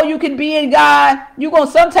be all you can be in God,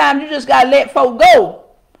 sometimes you just got to let folk go.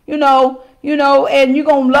 And you're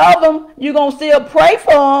going to love them. You're going to still pray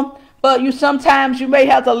for them. But sometimes you may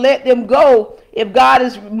have to let them go. If God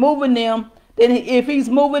is moving them, then if he's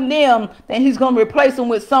moving them, then he's going to replace them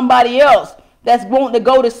with somebody else that's wanting to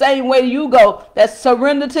go the same way you go, that's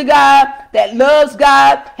surrendered to God, that loves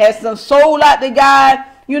God, has some soul out to God.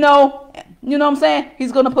 You know what I'm saying?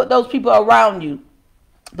 He's going to put those people around you.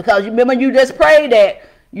 Because remember, you just prayed that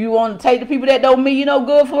you want to take the people that don't mean you no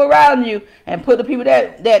good for around you and put the people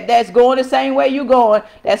that's going the same way you're going,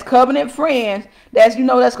 that's covenant friends, that's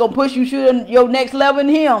going to push you to your next level in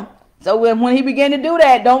him. So when he began to do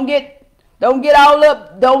that, don't get all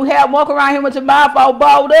up. Don't walk around here with your mouth all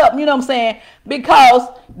balled up. You know what I'm saying? Because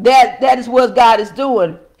that is what God is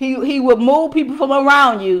doing. He will move people from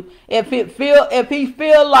around you if he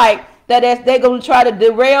feel like that they're going to try to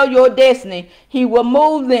derail your destiny. He will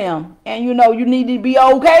move them, and you need to be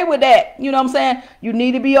okay with that. You know what I'm saying? You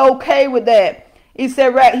need to be okay with that. He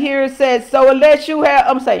said right here, it says, so unless you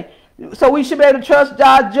have, so we should be able to trust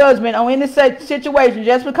God's judgment on any situation.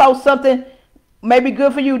 Just because something may be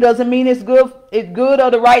good for you doesn't mean it's good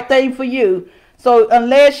or the right thing for you. So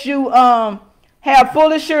unless you have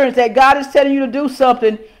full assurance that God is telling you to do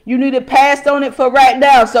something, You need to pass on it for right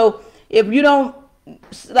now. So if you don't,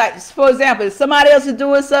 like, for example, if somebody else is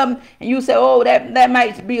doing something and you say, oh, that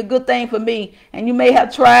might be a good thing for me, and you may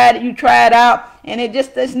have tried it, you try it out, and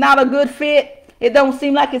it's not a good fit, it don't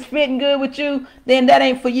seem like it's fitting good with you, then that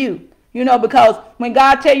ain't for you. You know, because when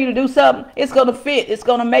God tell you to do something, it's going to fit. It's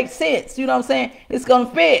going to make sense. You know what I'm saying? It's going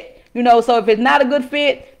to fit. You know, so if it's not a good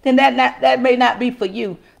fit, then that may not be for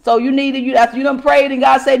you. So you need to, after you done prayed and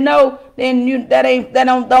God said no, then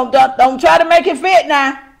don't try to make it fit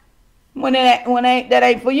now. That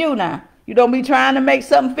ain't for you now. You don't be trying to make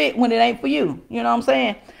something fit when it ain't for you. You know what I'm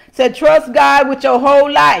saying? Said trust God with your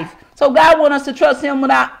whole life. So God want us to trust Him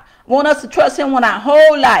with our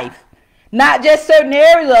whole life. Not just certain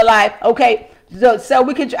areas of life, okay? So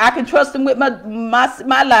I can trust Him with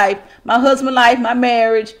my life, my husband's life, my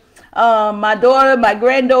marriage, my daughter, my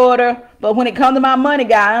granddaughter. But when it comes to my money,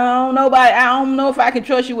 God, I don't know if I can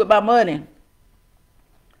trust you with my money.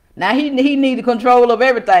 Now He need the control of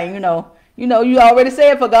everything, you know. You already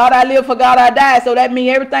said, for God I live, for God I die. So that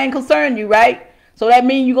means everything concerning you, right? So that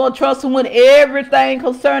means you're gonna trust Him with everything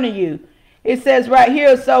concerning you. It says right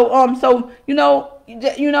here, so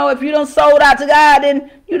if you don't sold out to God,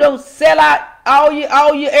 then you don't sell out all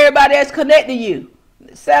your everybody that's connected to you.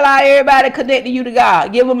 Sell out everybody connected you to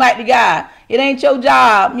God. Give them back to God. It ain't your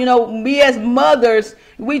job. You know, we as mothers,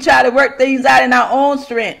 we try to work things out in our own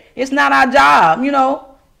strength. It's not our job. You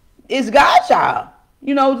know, it's God's job.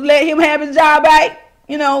 You know, let Him have His job back.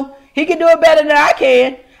 You know, He can do it better than I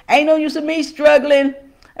can. Ain't no use of me struggling.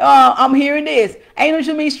 I'm hearing this. Ain't no use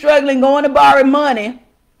of me struggling going to borrow money.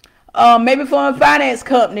 Maybe from a finance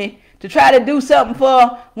company to try to do something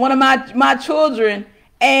for one of my children,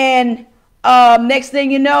 and next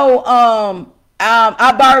thing you know,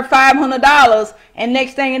 I borrowed $500, and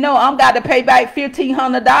next thing you know, I'm got to pay back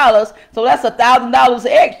 $1,500, so that's $1,000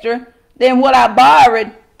 extra than what I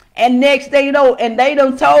borrowed. And next thing you know, and they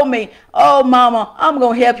done told me, oh mama, I'm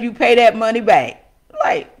gonna help you pay that money back.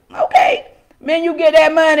 Like, okay, man, you get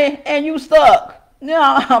that money and you stuck. No,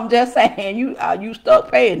 I'm just saying, you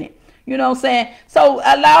stuck paying it. You know what I'm saying? So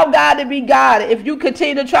allow God to be God. If you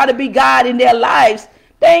continue to try to be God in their lives,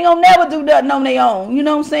 they ain't gonna never do nothing on their own. You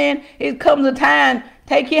know what I'm saying? It comes a time,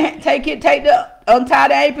 untie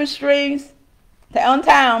the apron strings,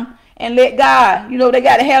 untie them, and let God, they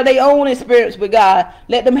got to have their own experience with God.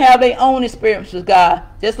 Let them have their own experience with God,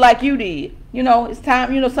 just like you did. It's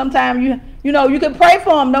time, sometimes you can pray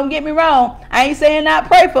for them. Don't get me wrong. I ain't saying not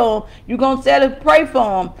pray for them. You're going to say to pray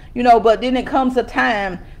for them, but then it comes a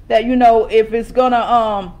time that, if it's going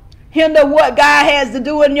to hinder what God has to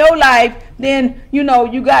do in your life, then, you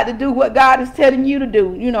got to do what God is telling you to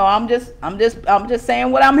do. I'm just saying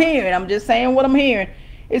what I'm hearing. I'm just saying what I'm hearing.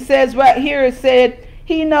 It says right here, it said,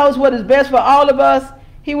 He knows what is best for all of us.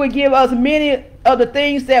 He will give us many of the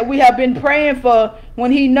things that we have been praying for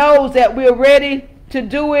when He knows that we're ready to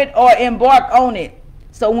do it or embark on it.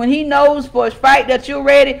 So when He knows for a fact that you're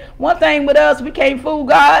ready, one thing with us, we can't fool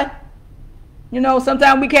God.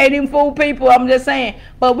 Sometimes we can't even fool people. I'm just saying.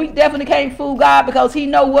 But we definitely can't fool God, because He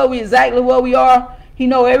knows exactly where we are. He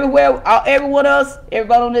knows everywhere, every one of us,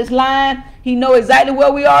 everybody on this line, He knows exactly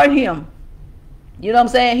where we are in Him. You know what I'm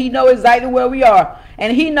saying? He knows exactly where we are.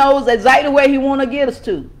 And He knows exactly where He want to get us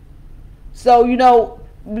to. So,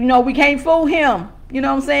 we can't fool Him. You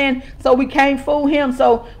know what I'm saying? So we can't fool Him.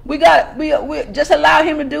 So we just allow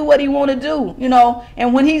Him to do what He want to do,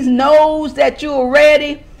 And when He knows that you're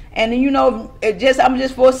ready, and I'm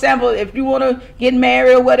just for example, if you want to get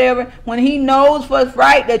married or whatever, when He knows for a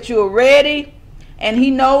fact that you're ready, and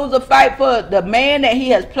He knows the fight for the man that He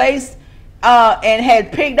has placed and has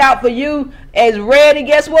picked out for you as ready,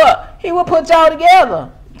 guess what? He will put y'all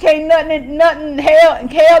together. Can't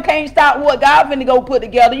hell can't stop what God finna go put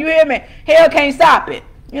together. You hear me? Hell can't stop it.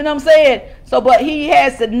 You know what I'm saying? So, but He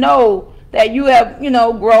has to know that you have,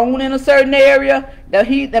 grown in a certain area.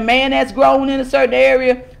 The man that's grown in a certain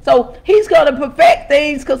area. So He's gonna perfect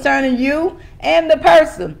things concerning you and the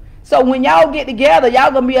person. So when y'all get together, y'all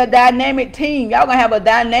gonna be a dynamic team. Y'all gonna have a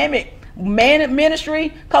dynamic ministry,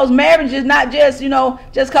 because marriage is not just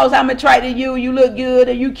just because I'm attracted to you, you look good,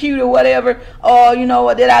 or you cute or whatever, or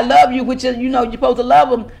that I love you, which is you're supposed to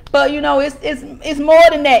love them, but it's more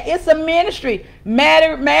than that. It's a ministry.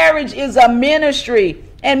 Marriage is a ministry,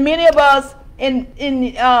 and many of us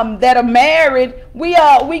in that are married, we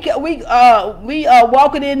are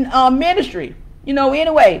walking in ministry.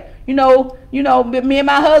 Anyway, me and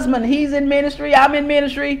my husband, he's in ministry, I'm in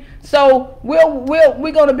ministry. So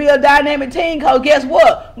we're going to be a dynamic team, because guess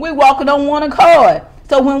what? We're walking on one accord.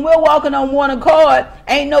 So when we're walking on one accord,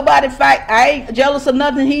 ain't nobody fight. I ain't jealous of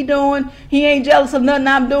nothing he doing. He ain't jealous of nothing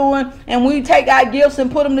I'm doing. And we take our gifts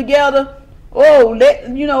and put them together. Oh,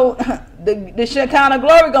 the Shekinah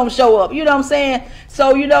glory gonna show up. You know what I'm saying?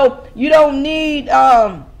 So you don't need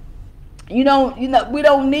we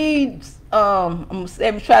don't need I'm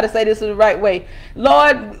trying to say this in the right way.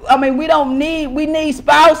 Lord, I mean, we need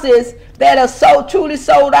spouses that are so truly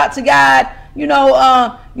sold out to God. A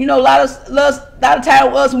lot of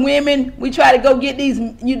time us women, we try to go get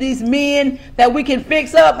these men that we can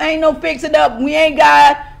fix up. Ain't no fixing up. We ain't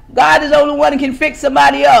God. God is the only one that can fix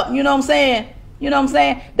somebody up. You know what I'm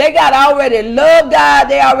saying? They got to already love God.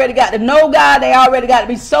 They already got to know God. They already got to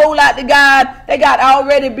be sold out to God. They got to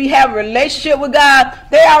already have a relationship with God.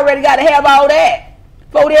 They already got to have all that.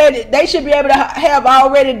 They should be able to have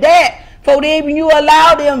already that. For even you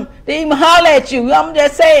allow them to even holler at you. I'm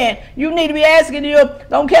just saying, you need to be asking them,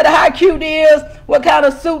 don't care how cute they is, what kind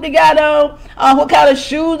of suit they got on, what kind of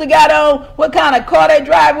shoes they got on, what kind of car they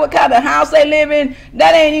drive, what kind of house they live in.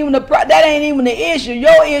 That ain't even the issue.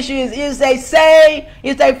 Your issue is they saved,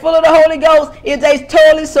 is they full of the Holy Ghost, is they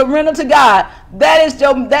totally surrender to God.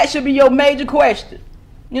 That should be your major question.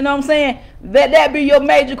 You know what I'm saying? That be your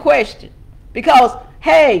major question. Because,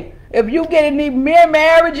 hey, if you get in these mere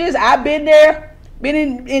marriages, I've been there,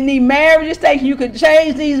 been in these marriages thinking you could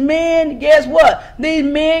change these men. Guess what? These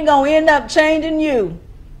men gonna end up changing you.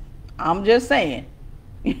 I'm just saying.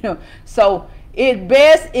 So it's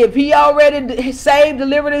best if he already saved,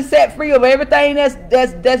 delivered, and set free of everything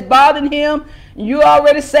that's bothering him. You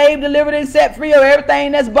already saved, delivered, and set free of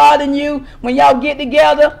everything that's bothering you. When y'all get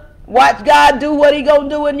together, watch God do what he gonna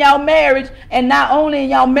do in y'all marriage, and not only in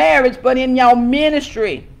y'all marriage, but in y'all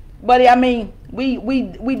ministry. But I mean, we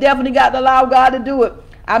definitely got to allow God to do it.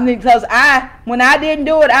 I mean, because when I didn't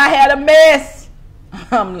do it, I had a mess.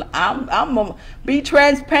 I'm gonna be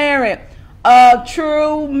transparent. A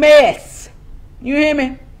true mess. You hear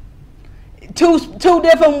me? Two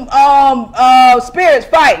different spirits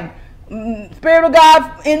fighting. Spirit of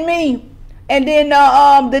God in me, and then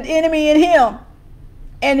the enemy in him.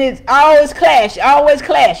 And it's always clashing.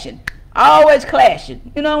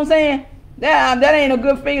 You know what I'm saying? That ain't a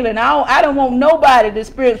good feeling. I don't want nobody to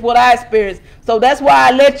experience what I experienced. So that's why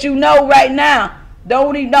I let you know right now.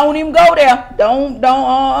 Don't even go there. I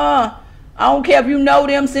don't care if you know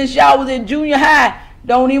them since y'all was in junior high.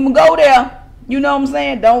 Don't even go there. You know what I'm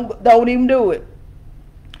saying? Don't even do it.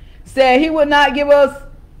 Said he would not give us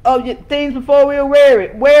things before we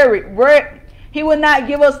were he would not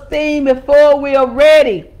give us things before we are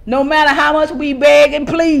ready. No matter how much we beg and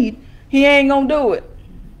plead, he ain't gonna do it.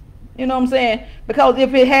 You know what I'm saying? Because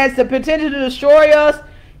if it has the potential to destroy us,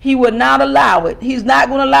 he would not allow it. He's not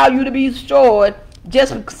going to allow you to be destroyed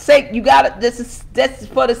just for sake. You got it. That's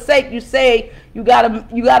for the sake you say you got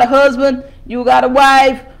a husband, you got a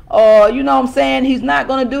wife, or you know what I'm saying? He's not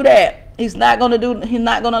going to do that. He's not going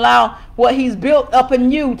to allow what he's built up in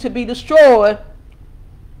you to be destroyed.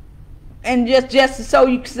 And just so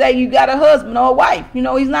you say you got a husband or a wife, he's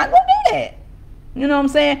not going to do that. You know what I'm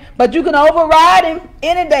saying? But you can override him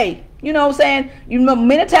any day. You know what I'm saying?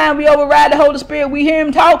 Many times we override the Holy Spirit. We hear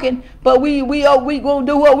him talking, but we gonna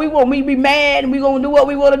do what we want. We be mad and we gonna do what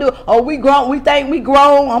we want to do. Oh, we grown. We think we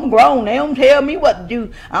grown. I'm grown. They don't tell me what to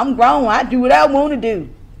do. I'm grown. I do what I want to do.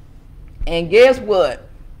 And guess what?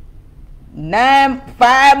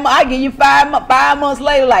 I give you 5 months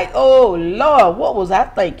later, like, oh Lord, what was I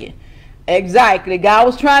thinking? Exactly. God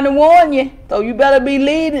was trying to warn you. So you better be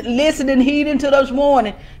listening, heeding to those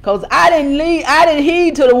warnings. Because I didn't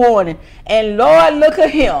heed to the warning. And Lord, look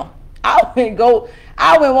at him. I wouldn't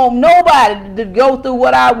want nobody to go through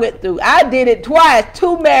what I went through. I did it twice,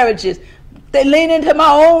 2 marriages. They lean into my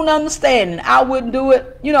own understanding. I wouldn't do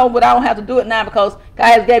it, but I don't have to do it now because God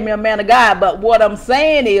has gave me a man of God. But what I'm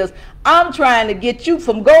saying is, I'm trying to get you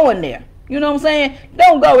from going there. You know what I'm saying?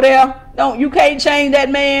 Don't go there. You can't change that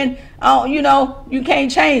man. You can't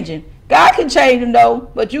change him. God can change him though,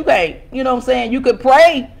 but you can't. You know what I'm saying? You could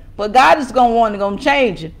pray, but God is going to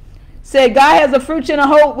change him. Said God has a future and a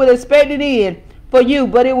hope with expected end for you,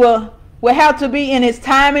 but it will have to be in his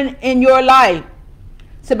timing in your life.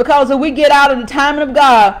 So because if we get out of the timing of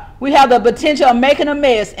God, we have the potential of making a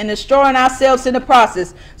mess and destroying ourselves in the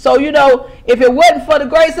process. So, if it wasn't for the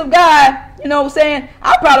grace of God, you know what I'm saying,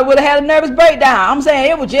 I probably would have had a nervous breakdown. I'm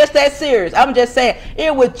saying it was just that serious. I'm just saying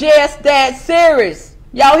it was just that serious.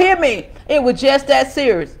 Y'all hear me? It was just that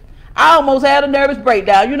serious. I almost had a nervous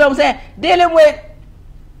breakdown. You know what I'm saying? Dealing with,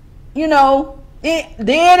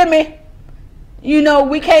 the enemy.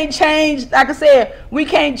 We can't change, like I said, we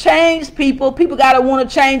can't change people. People got to want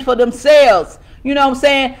to change for themselves. You know what I'm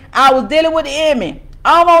saying? I was dealing with the enemy.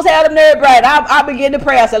 I almost had a nerve right. I began to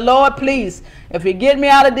pray. I said, Lord, please, if you get me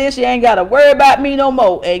out of this, you ain't got to worry about me no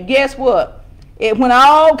more. And guess what? When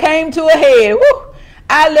all came to a head, whoo,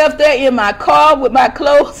 I left there in my car with my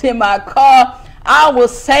clothes in my car. I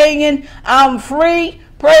was singing, I'm free.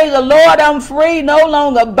 Praise the Lord, I'm free. No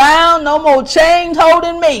longer bound. No more chains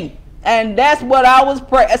holding me. And that's what I was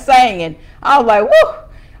singing. I was like, whoo,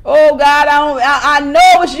 oh God, I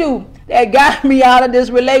know it's you that got me out of this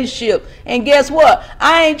relationship. And guess what?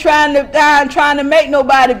 I ain't trying to make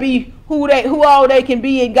nobody be who all they can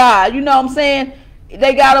be in God. You know what I'm saying?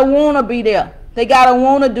 They gotta wanna be there. They gotta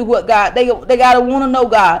wanna do what God. They gotta wanna know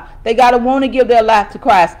God. They gotta wanna give their life to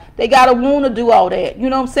Christ. They gotta wanna do all that. You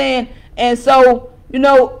know what I'm saying? And so, you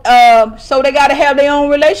know, so they gotta have their own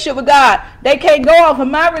relationship with God. They can't go off of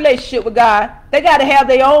my relationship with God. They gotta have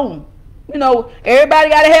their own. You know, everybody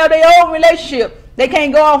gotta have their own relationship. They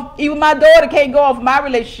can't go off. Even my daughter can't go off of my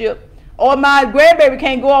relationship. Or my grandbaby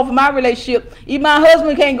can't go off of my relationship. Even my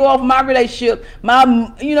husband can't go off of my relationship. My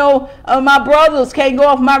brothers can't go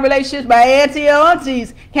off of my relationships. My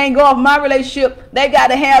aunties can't go off of my relationship. They got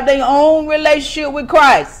to have their own relationship with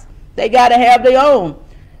Christ. They got to have their own.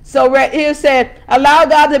 So right here said, allow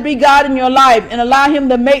God to be God in your life and allow him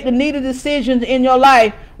to make the needed decisions in your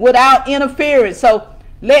life without interference. So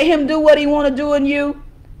let him do what he want to do in you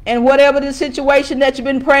and whatever the situation that you've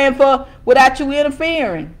been praying for without you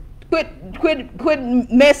interfering. Quit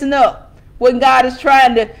messing up when God is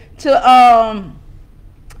trying to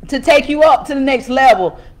take you up to the next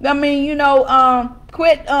level. I mean, you know,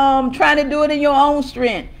 quit trying to do it in your own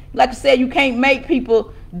strength. Like I said, you can't make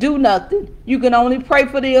people do nothing. You can only pray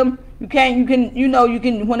for them. You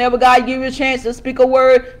can whenever God gives you a chance to speak a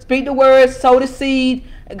word, speak the word, sow the seed.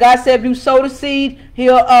 God said if you sow the seed,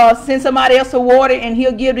 he'll send somebody else to water and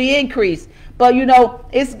he'll give the increase. But you know,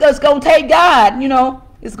 it's gonna take God, you know.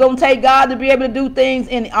 It's going to take God to be able to do things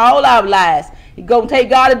in all our lives. It's going to take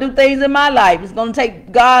God to do things in my life. It's going to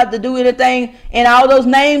take God to do anything in all those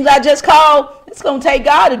names I just called. It's going to take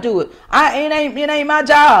God to do it. It ain't my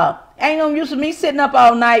job. Ain't no use of me sitting up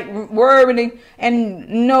all night worrying and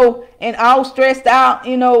you know, and all stressed out,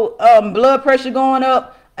 you know, blood pressure going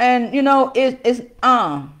up. And, you know,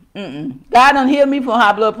 God done heal me from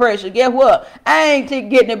high blood pressure. Guess what? I ain't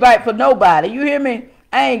getting it back for nobody. You hear me?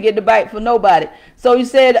 I ain't getting the bite for nobody. So he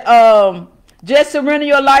said, just surrender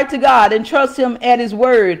your life to God and trust him at his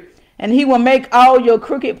word. And he will make all your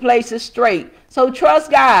crooked places straight. So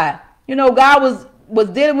trust God. You know, God was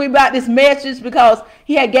dealing with me about this message because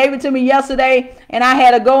he had gave it to me yesterday. And I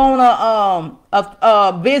had to go on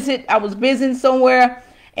a visit. I was visiting somewhere.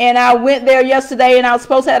 And I went there yesterday. And I was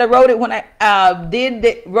supposed to have wrote it when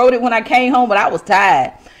wrote it when I came home. But I was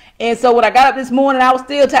tired. And so when I got up this morning, I was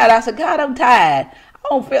still tired. I said, God, I'm tired. I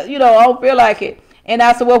don't feel like it. And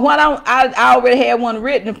I said, well, I already had one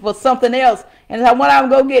written for something else. And I said, when I'm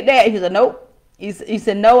going to get that? He said, nope. He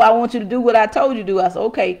said, no, I want you to do what I told you to do. I said,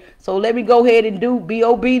 okay, so let me go ahead and be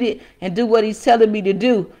obedient and do what he's telling me to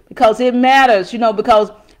do. Because it matters, you know, because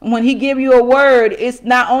when he give you a word, it's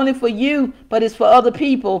not only for you, but it's for other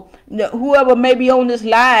people. Whoever may be on this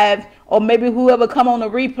live or maybe whoever come on the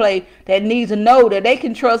replay that needs to know that they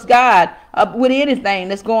can trust God with anything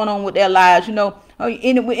that's going on with their lives, you know. With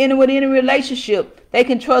any relationship, they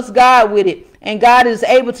can trust God with it. And God is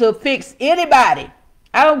able to fix anybody.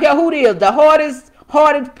 I don't care who it is. The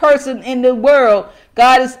hardest person in the world,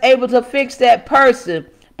 God is able to fix that person.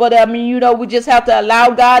 But I mean, you know, we just have to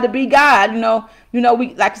allow God to be God. You know,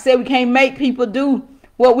 we, like I said, we can't make people do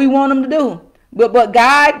what we want them to do. But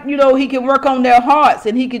God, you know, he can work on their hearts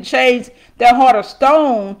and he can change their heart of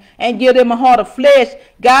stone and give them a heart of flesh.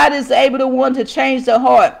 God is able to want to change their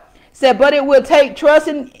heart. Said, but it will take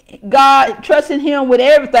trusting God, trusting him with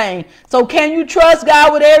everything. So can you trust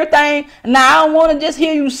God with everything? Now, I don't want to just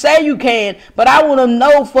hear you say you can, but I want to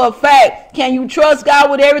know for a fact, can you trust God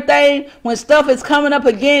with everything when stuff is coming up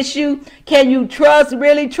against you? Can you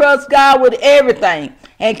really trust God with everything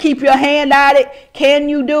and keep your hand at it? Can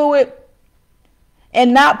you do it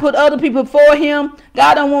and not put other people before him?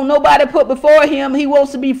 God don't want nobody put before him. He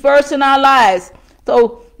wants to be first in our lives.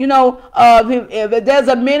 So, you know, if there's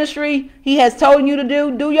a ministry he has told you to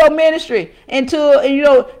do your ministry.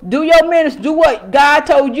 Do your ministry. Do what God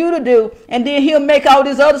told you to do. And then he'll make all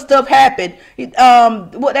this other stuff happen. If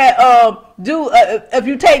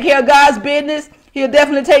you take care of God's business, he'll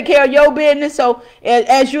definitely take care of your business. So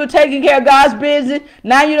as you're taking care of God's business,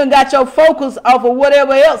 now you done got your focus off of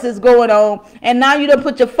whatever else is going on. And now you done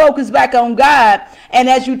put your focus back on God. And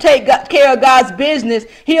as you take care of God's business,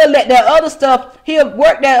 he'll work that other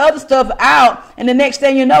stuff out. And the next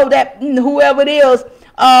thing you know, that whoever it is,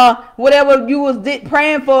 whatever you was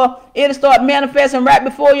praying for, it'll start manifesting right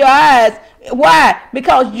before your eyes. Why?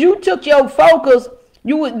 Because you took your focus.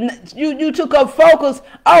 You took a focus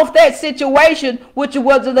off that situation, which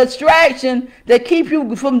was a distraction that keep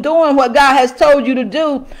you from doing what God has told you to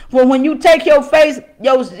do. But when you take your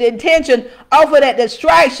attention off of that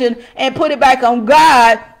distraction and put it back on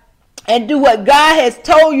God and do what God has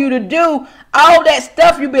told you to do, all that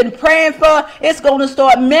stuff you've been praying for, it's going to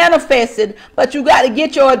start manifesting. But you got to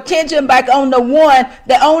get your attention back on the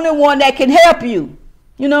only one that can help you.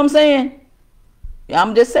 You know what I'm saying?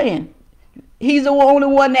 I'm just saying. He's the only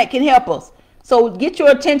one that can help us. So get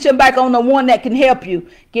your attention back on the one that can help you.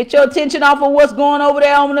 Get your attention off of what's going over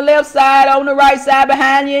there on the left side, on the right side,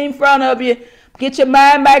 behind you, in front of you. Get your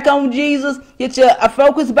mind back on Jesus. Get your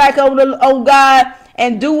focus back on God,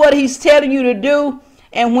 and do what he's telling you to do.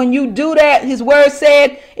 And when you do that, his word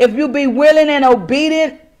said, if you be willing and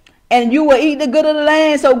obedient, and you will eat the good of the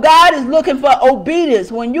land. So God is looking for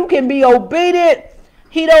obedience. When you can be obedient,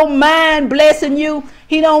 he don't mind blessing you.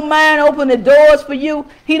 He don't mind opening the doors for you.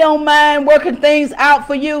 He don't mind working things out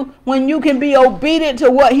for you when you can be obedient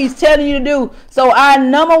to what he's telling you to do. So our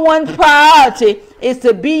number one priority is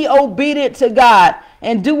to be obedient to God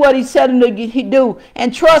and do what he's telling you to do,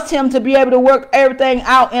 and trust him to be able to work everything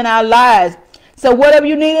out in our lives. So whatever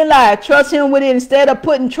you need in life, trust him with it instead of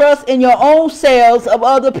putting trust in your own selves of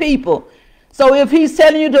other people. So if he's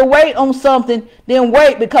telling you to wait on something, then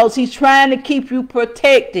wait, because he's trying to keep you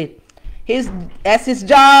protected. That's his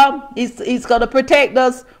job. He's going to protect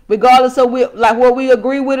us regardless of what we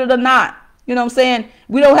agree with it or not. You know what I'm saying?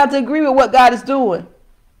 We don't have to agree with what God is doing.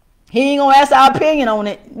 He ain't going to ask our opinion on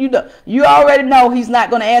it. You already know he's not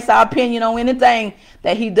going to ask our opinion on anything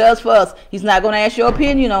that he does for us. He's not going to ask your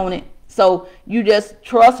opinion on it. So you just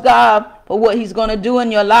trust God for what he's going to do in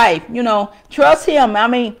your life. Trust him. I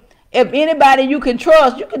mean, if anybody you can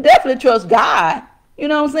trust, you can definitely trust God. You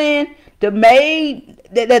know what I'm saying?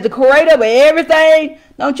 The creator of everything.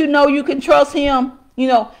 Don't you know you can trust him? If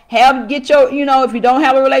you don't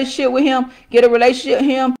have a relationship with him, get a relationship with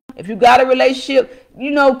him. If you got a relationship,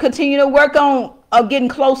 continue to work on getting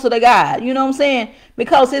closer to God. You know what I'm saying?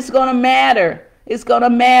 Because it's going to matter. It's going to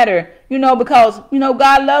matter, because,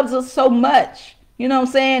 God loves us so much. You know what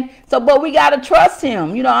I'm saying? So, but we got to trust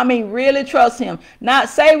him. Really trust him. Not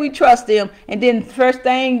say we trust him and then first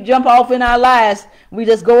thing jump off in our lives, we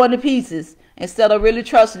just go into pieces instead of really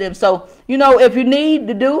trusting him. So, if you need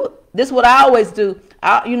to do, this is what I always do.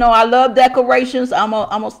 I love decorations. I'm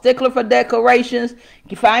a stickler for decorations.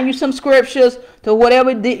 You find you some scriptures to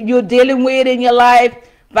whatever you're dealing with in your life.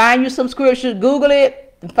 Find you some scriptures. Google it.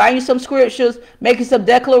 Find you some scriptures. Make you some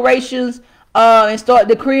declarations. And start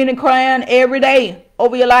decreeing and crying every day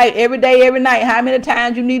over your life, every day, every night. How many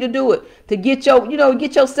times you need to do it to get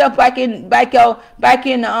get yourself back in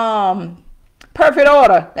perfect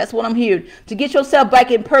order. That's what I'm hearing. To get yourself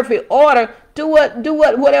back in perfect order, do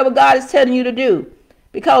whatever God is telling you to do,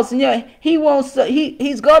 because he wants to,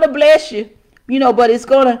 he's gonna bless you, but it's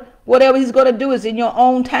gonna, whatever he's gonna do is in your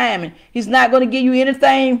own timing. He's not gonna give you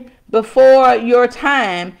anything before your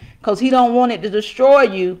time, because he don't want it to destroy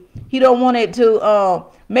you. He don't want it to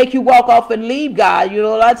make you walk off and leave God. A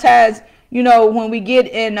lot of times, when we get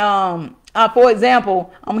in, for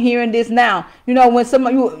example, I'm hearing this now.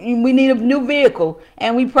 When we need a new vehicle,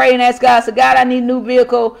 and we pray and ask God, so God, I need a new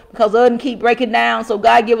vehicle because others keep breaking down. So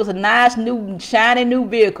God, give us a nice, new, shiny new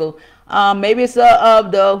vehicle. Maybe it's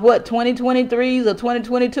of the 2023s or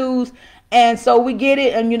 2022s. And so we get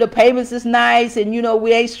it, and the payments is nice, and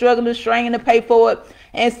we ain't struggling, straining to pay for it.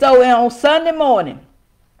 And so on Sunday morning,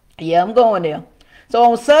 I'm going there. So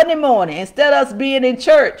on Sunday morning, instead of us being in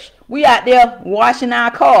church, we out there washing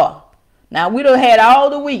our car. Now, we done had all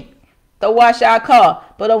the week to wash our car.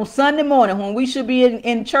 But on Sunday morning, when we should be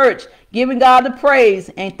in church, giving God the praise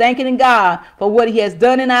and thanking God for what he has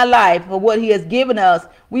done in our life, for what he has given us,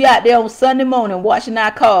 we out there on Sunday morning washing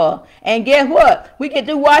our car. And guess what? We get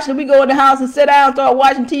through washing, we go in the house and sit down and start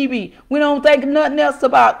watching TV. We don't think nothing else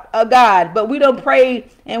about God, but we don't pray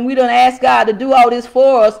and we don't ask God to do all this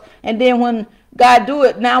for us. And then when God do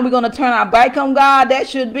it, now we're going to turn our back on God. That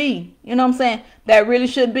should be, that really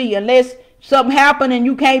should be, unless something happened and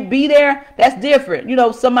you can't be there. That's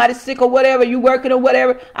different. Somebody's sick or whatever, you working or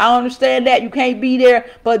whatever. I understand that you can't be there,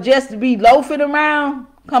 but just to be loafing around,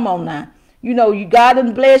 come on now. You God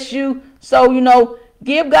done bless you. So,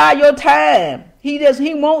 give God your time. He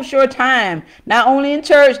wants your time, not only in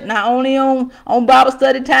church, not only on Bible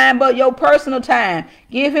study time, but your personal time.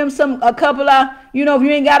 Give him a couple of, if you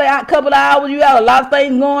ain't got a couple of hours, you got a lot of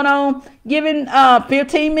things going on, give him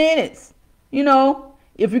 15 minutes.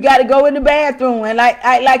 If you got to go in the bathroom and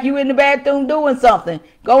act like you in the bathroom doing something,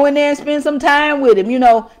 go in there and spend some time with him,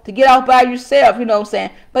 to get off by yourself, you know what I'm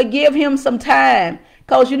saying? But give him some time.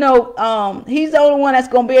 Because, he's the only one that's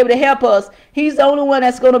going to be able to help us. He's the only one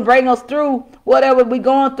that's going to bring us through whatever we're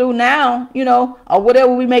going through now, or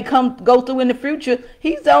whatever we may go through in the future.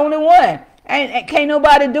 He's the only one. And can't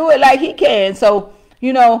nobody do it like he can. So,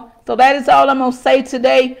 so that is all I'm going to say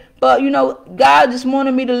today. But, God just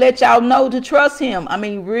wanted me to let y'all know to trust him. I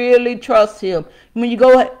mean, really trust him. When you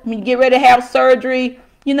get ready to have surgery,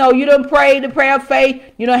 you done prayed the prayer of faith.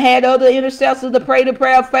 You done had other intercessors to pray the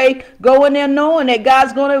prayer of faith. Go in there knowing that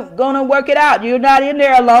God's gonna work it out. You're not in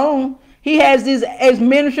there alone. He has his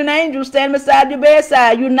ministering angels standing beside your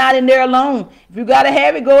bedside. You're not in there alone. If you gotta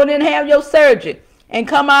have it, go in there and have your surgery and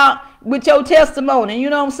come out with your testimony.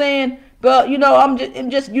 You know what I'm saying? But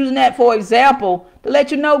I'm just using that for example to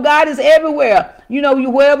let you know God is everywhere. You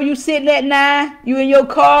wherever you sitting at now, you in your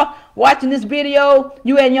car watching this video,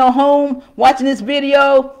 you in your home watching this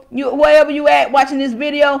video, wherever you at watching this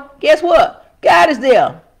video, guess what? God is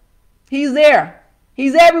there. He's there.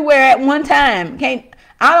 He's everywhere at one time.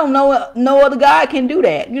 I don't know no other God can do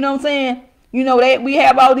that. You know what I'm saying? We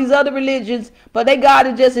have all these other religions, but they God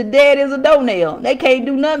is just as dead as a doornail. They can't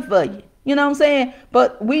do nothing for you. You know what I'm saying?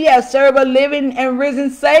 But we have served a living and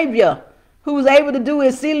risen Savior who's able to do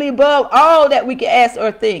exceedingly above all that we can ask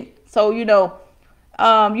or think. So,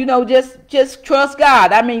 just trust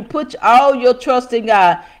God. I mean, put all your trust in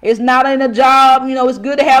God. It's not in a job. It's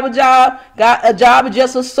good to have a job. A job is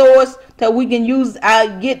just a source that we can use.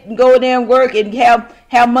 Go there and work and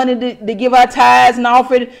have money to give our tithes and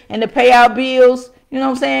offering and to pay our bills. You know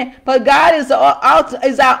what I'm saying? But God is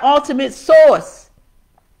our ultimate source.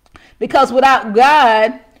 Because without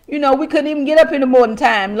God, we couldn't even get up in the morning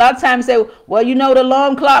time. A lot of times say, well, the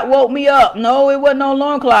alarm clock woke me up. No, it wasn't no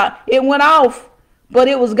alarm clock. It went off. But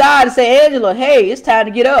it was God to say, Angela, hey, it's time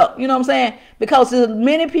to get up. You know what I'm saying? Because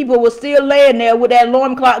many people were still laying there with that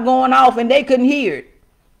alarm clock going off and they couldn't hear it.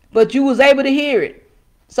 But you was able to hear it.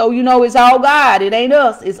 So, it's all God. It ain't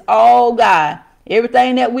us. It's all God.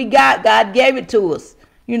 Everything that we got, God gave it to us.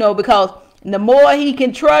 Because the more he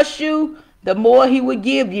can trust you, the more he would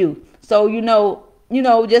give you. So,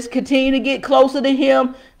 just continue to get closer to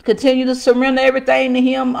him. Continue to surrender everything to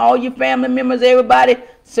him. All your family members, everybody,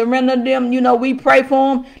 surrender them. We pray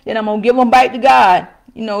for them. Then I'm going to give them back to God.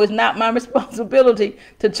 It's not my responsibility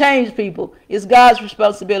to change people. It's God's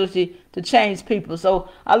responsibility to change people. So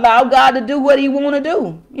allow God to do what he want to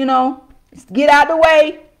do. Get out the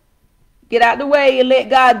way. Get out the way and let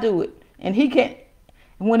God do it. And he can.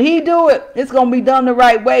 When he do it, it's going to be done the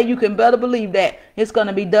right way. You can better believe that. It's going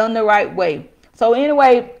to be done the right way. So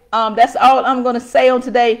anyway, that's all I'm going to say on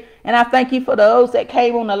today. And I thank you for those that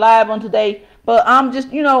came on the live on today. But I'm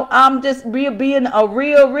just, being a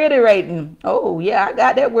real reiterating. Oh, yeah, I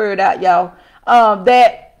got that word out, y'all.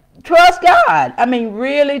 That trust God. I mean,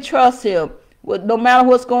 really trust him. No matter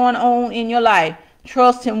what's going on in your life,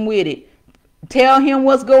 trust him with it. Tell him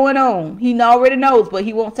what's going on. He already knows, but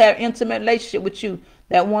he wants to have an intimate relationship with you.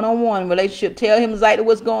 That one-on-one relationship. Tell him exactly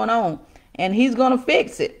what's going on. And he's going to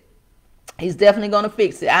fix it. He's definitely going to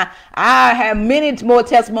fix it. I have many more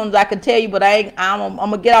testimonies I can tell you, but I'm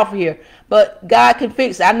going to get off of here. But God can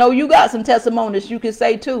fix it. I know you got some testimonies you can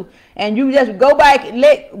say too. And you just go back and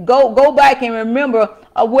go back and remember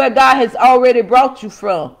where God has already brought you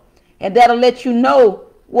from. And that'll let you know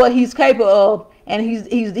what he's capable of. And he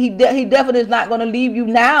definitely is not going to leave you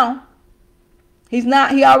now. He's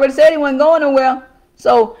not. He already said he wasn't going nowhere.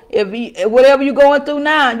 So whatever you're going through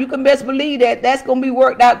now, you can best believe that that's going to be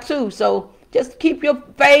worked out too. So just keep your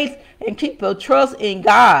faith and keep your trust in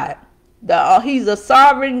God. He's a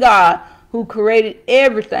sovereign God who created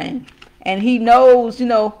everything. And he knows,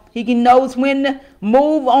 he knows when to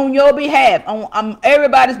move on your behalf, on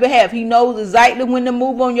everybody's behalf. He knows exactly when to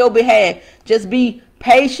move on your behalf. Just be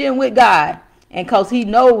patient with God. And because he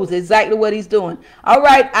knows exactly what he's doing. All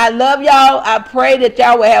right. I love y'all. I pray that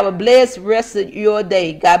y'all will have a blessed rest of your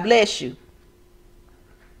day. God bless you.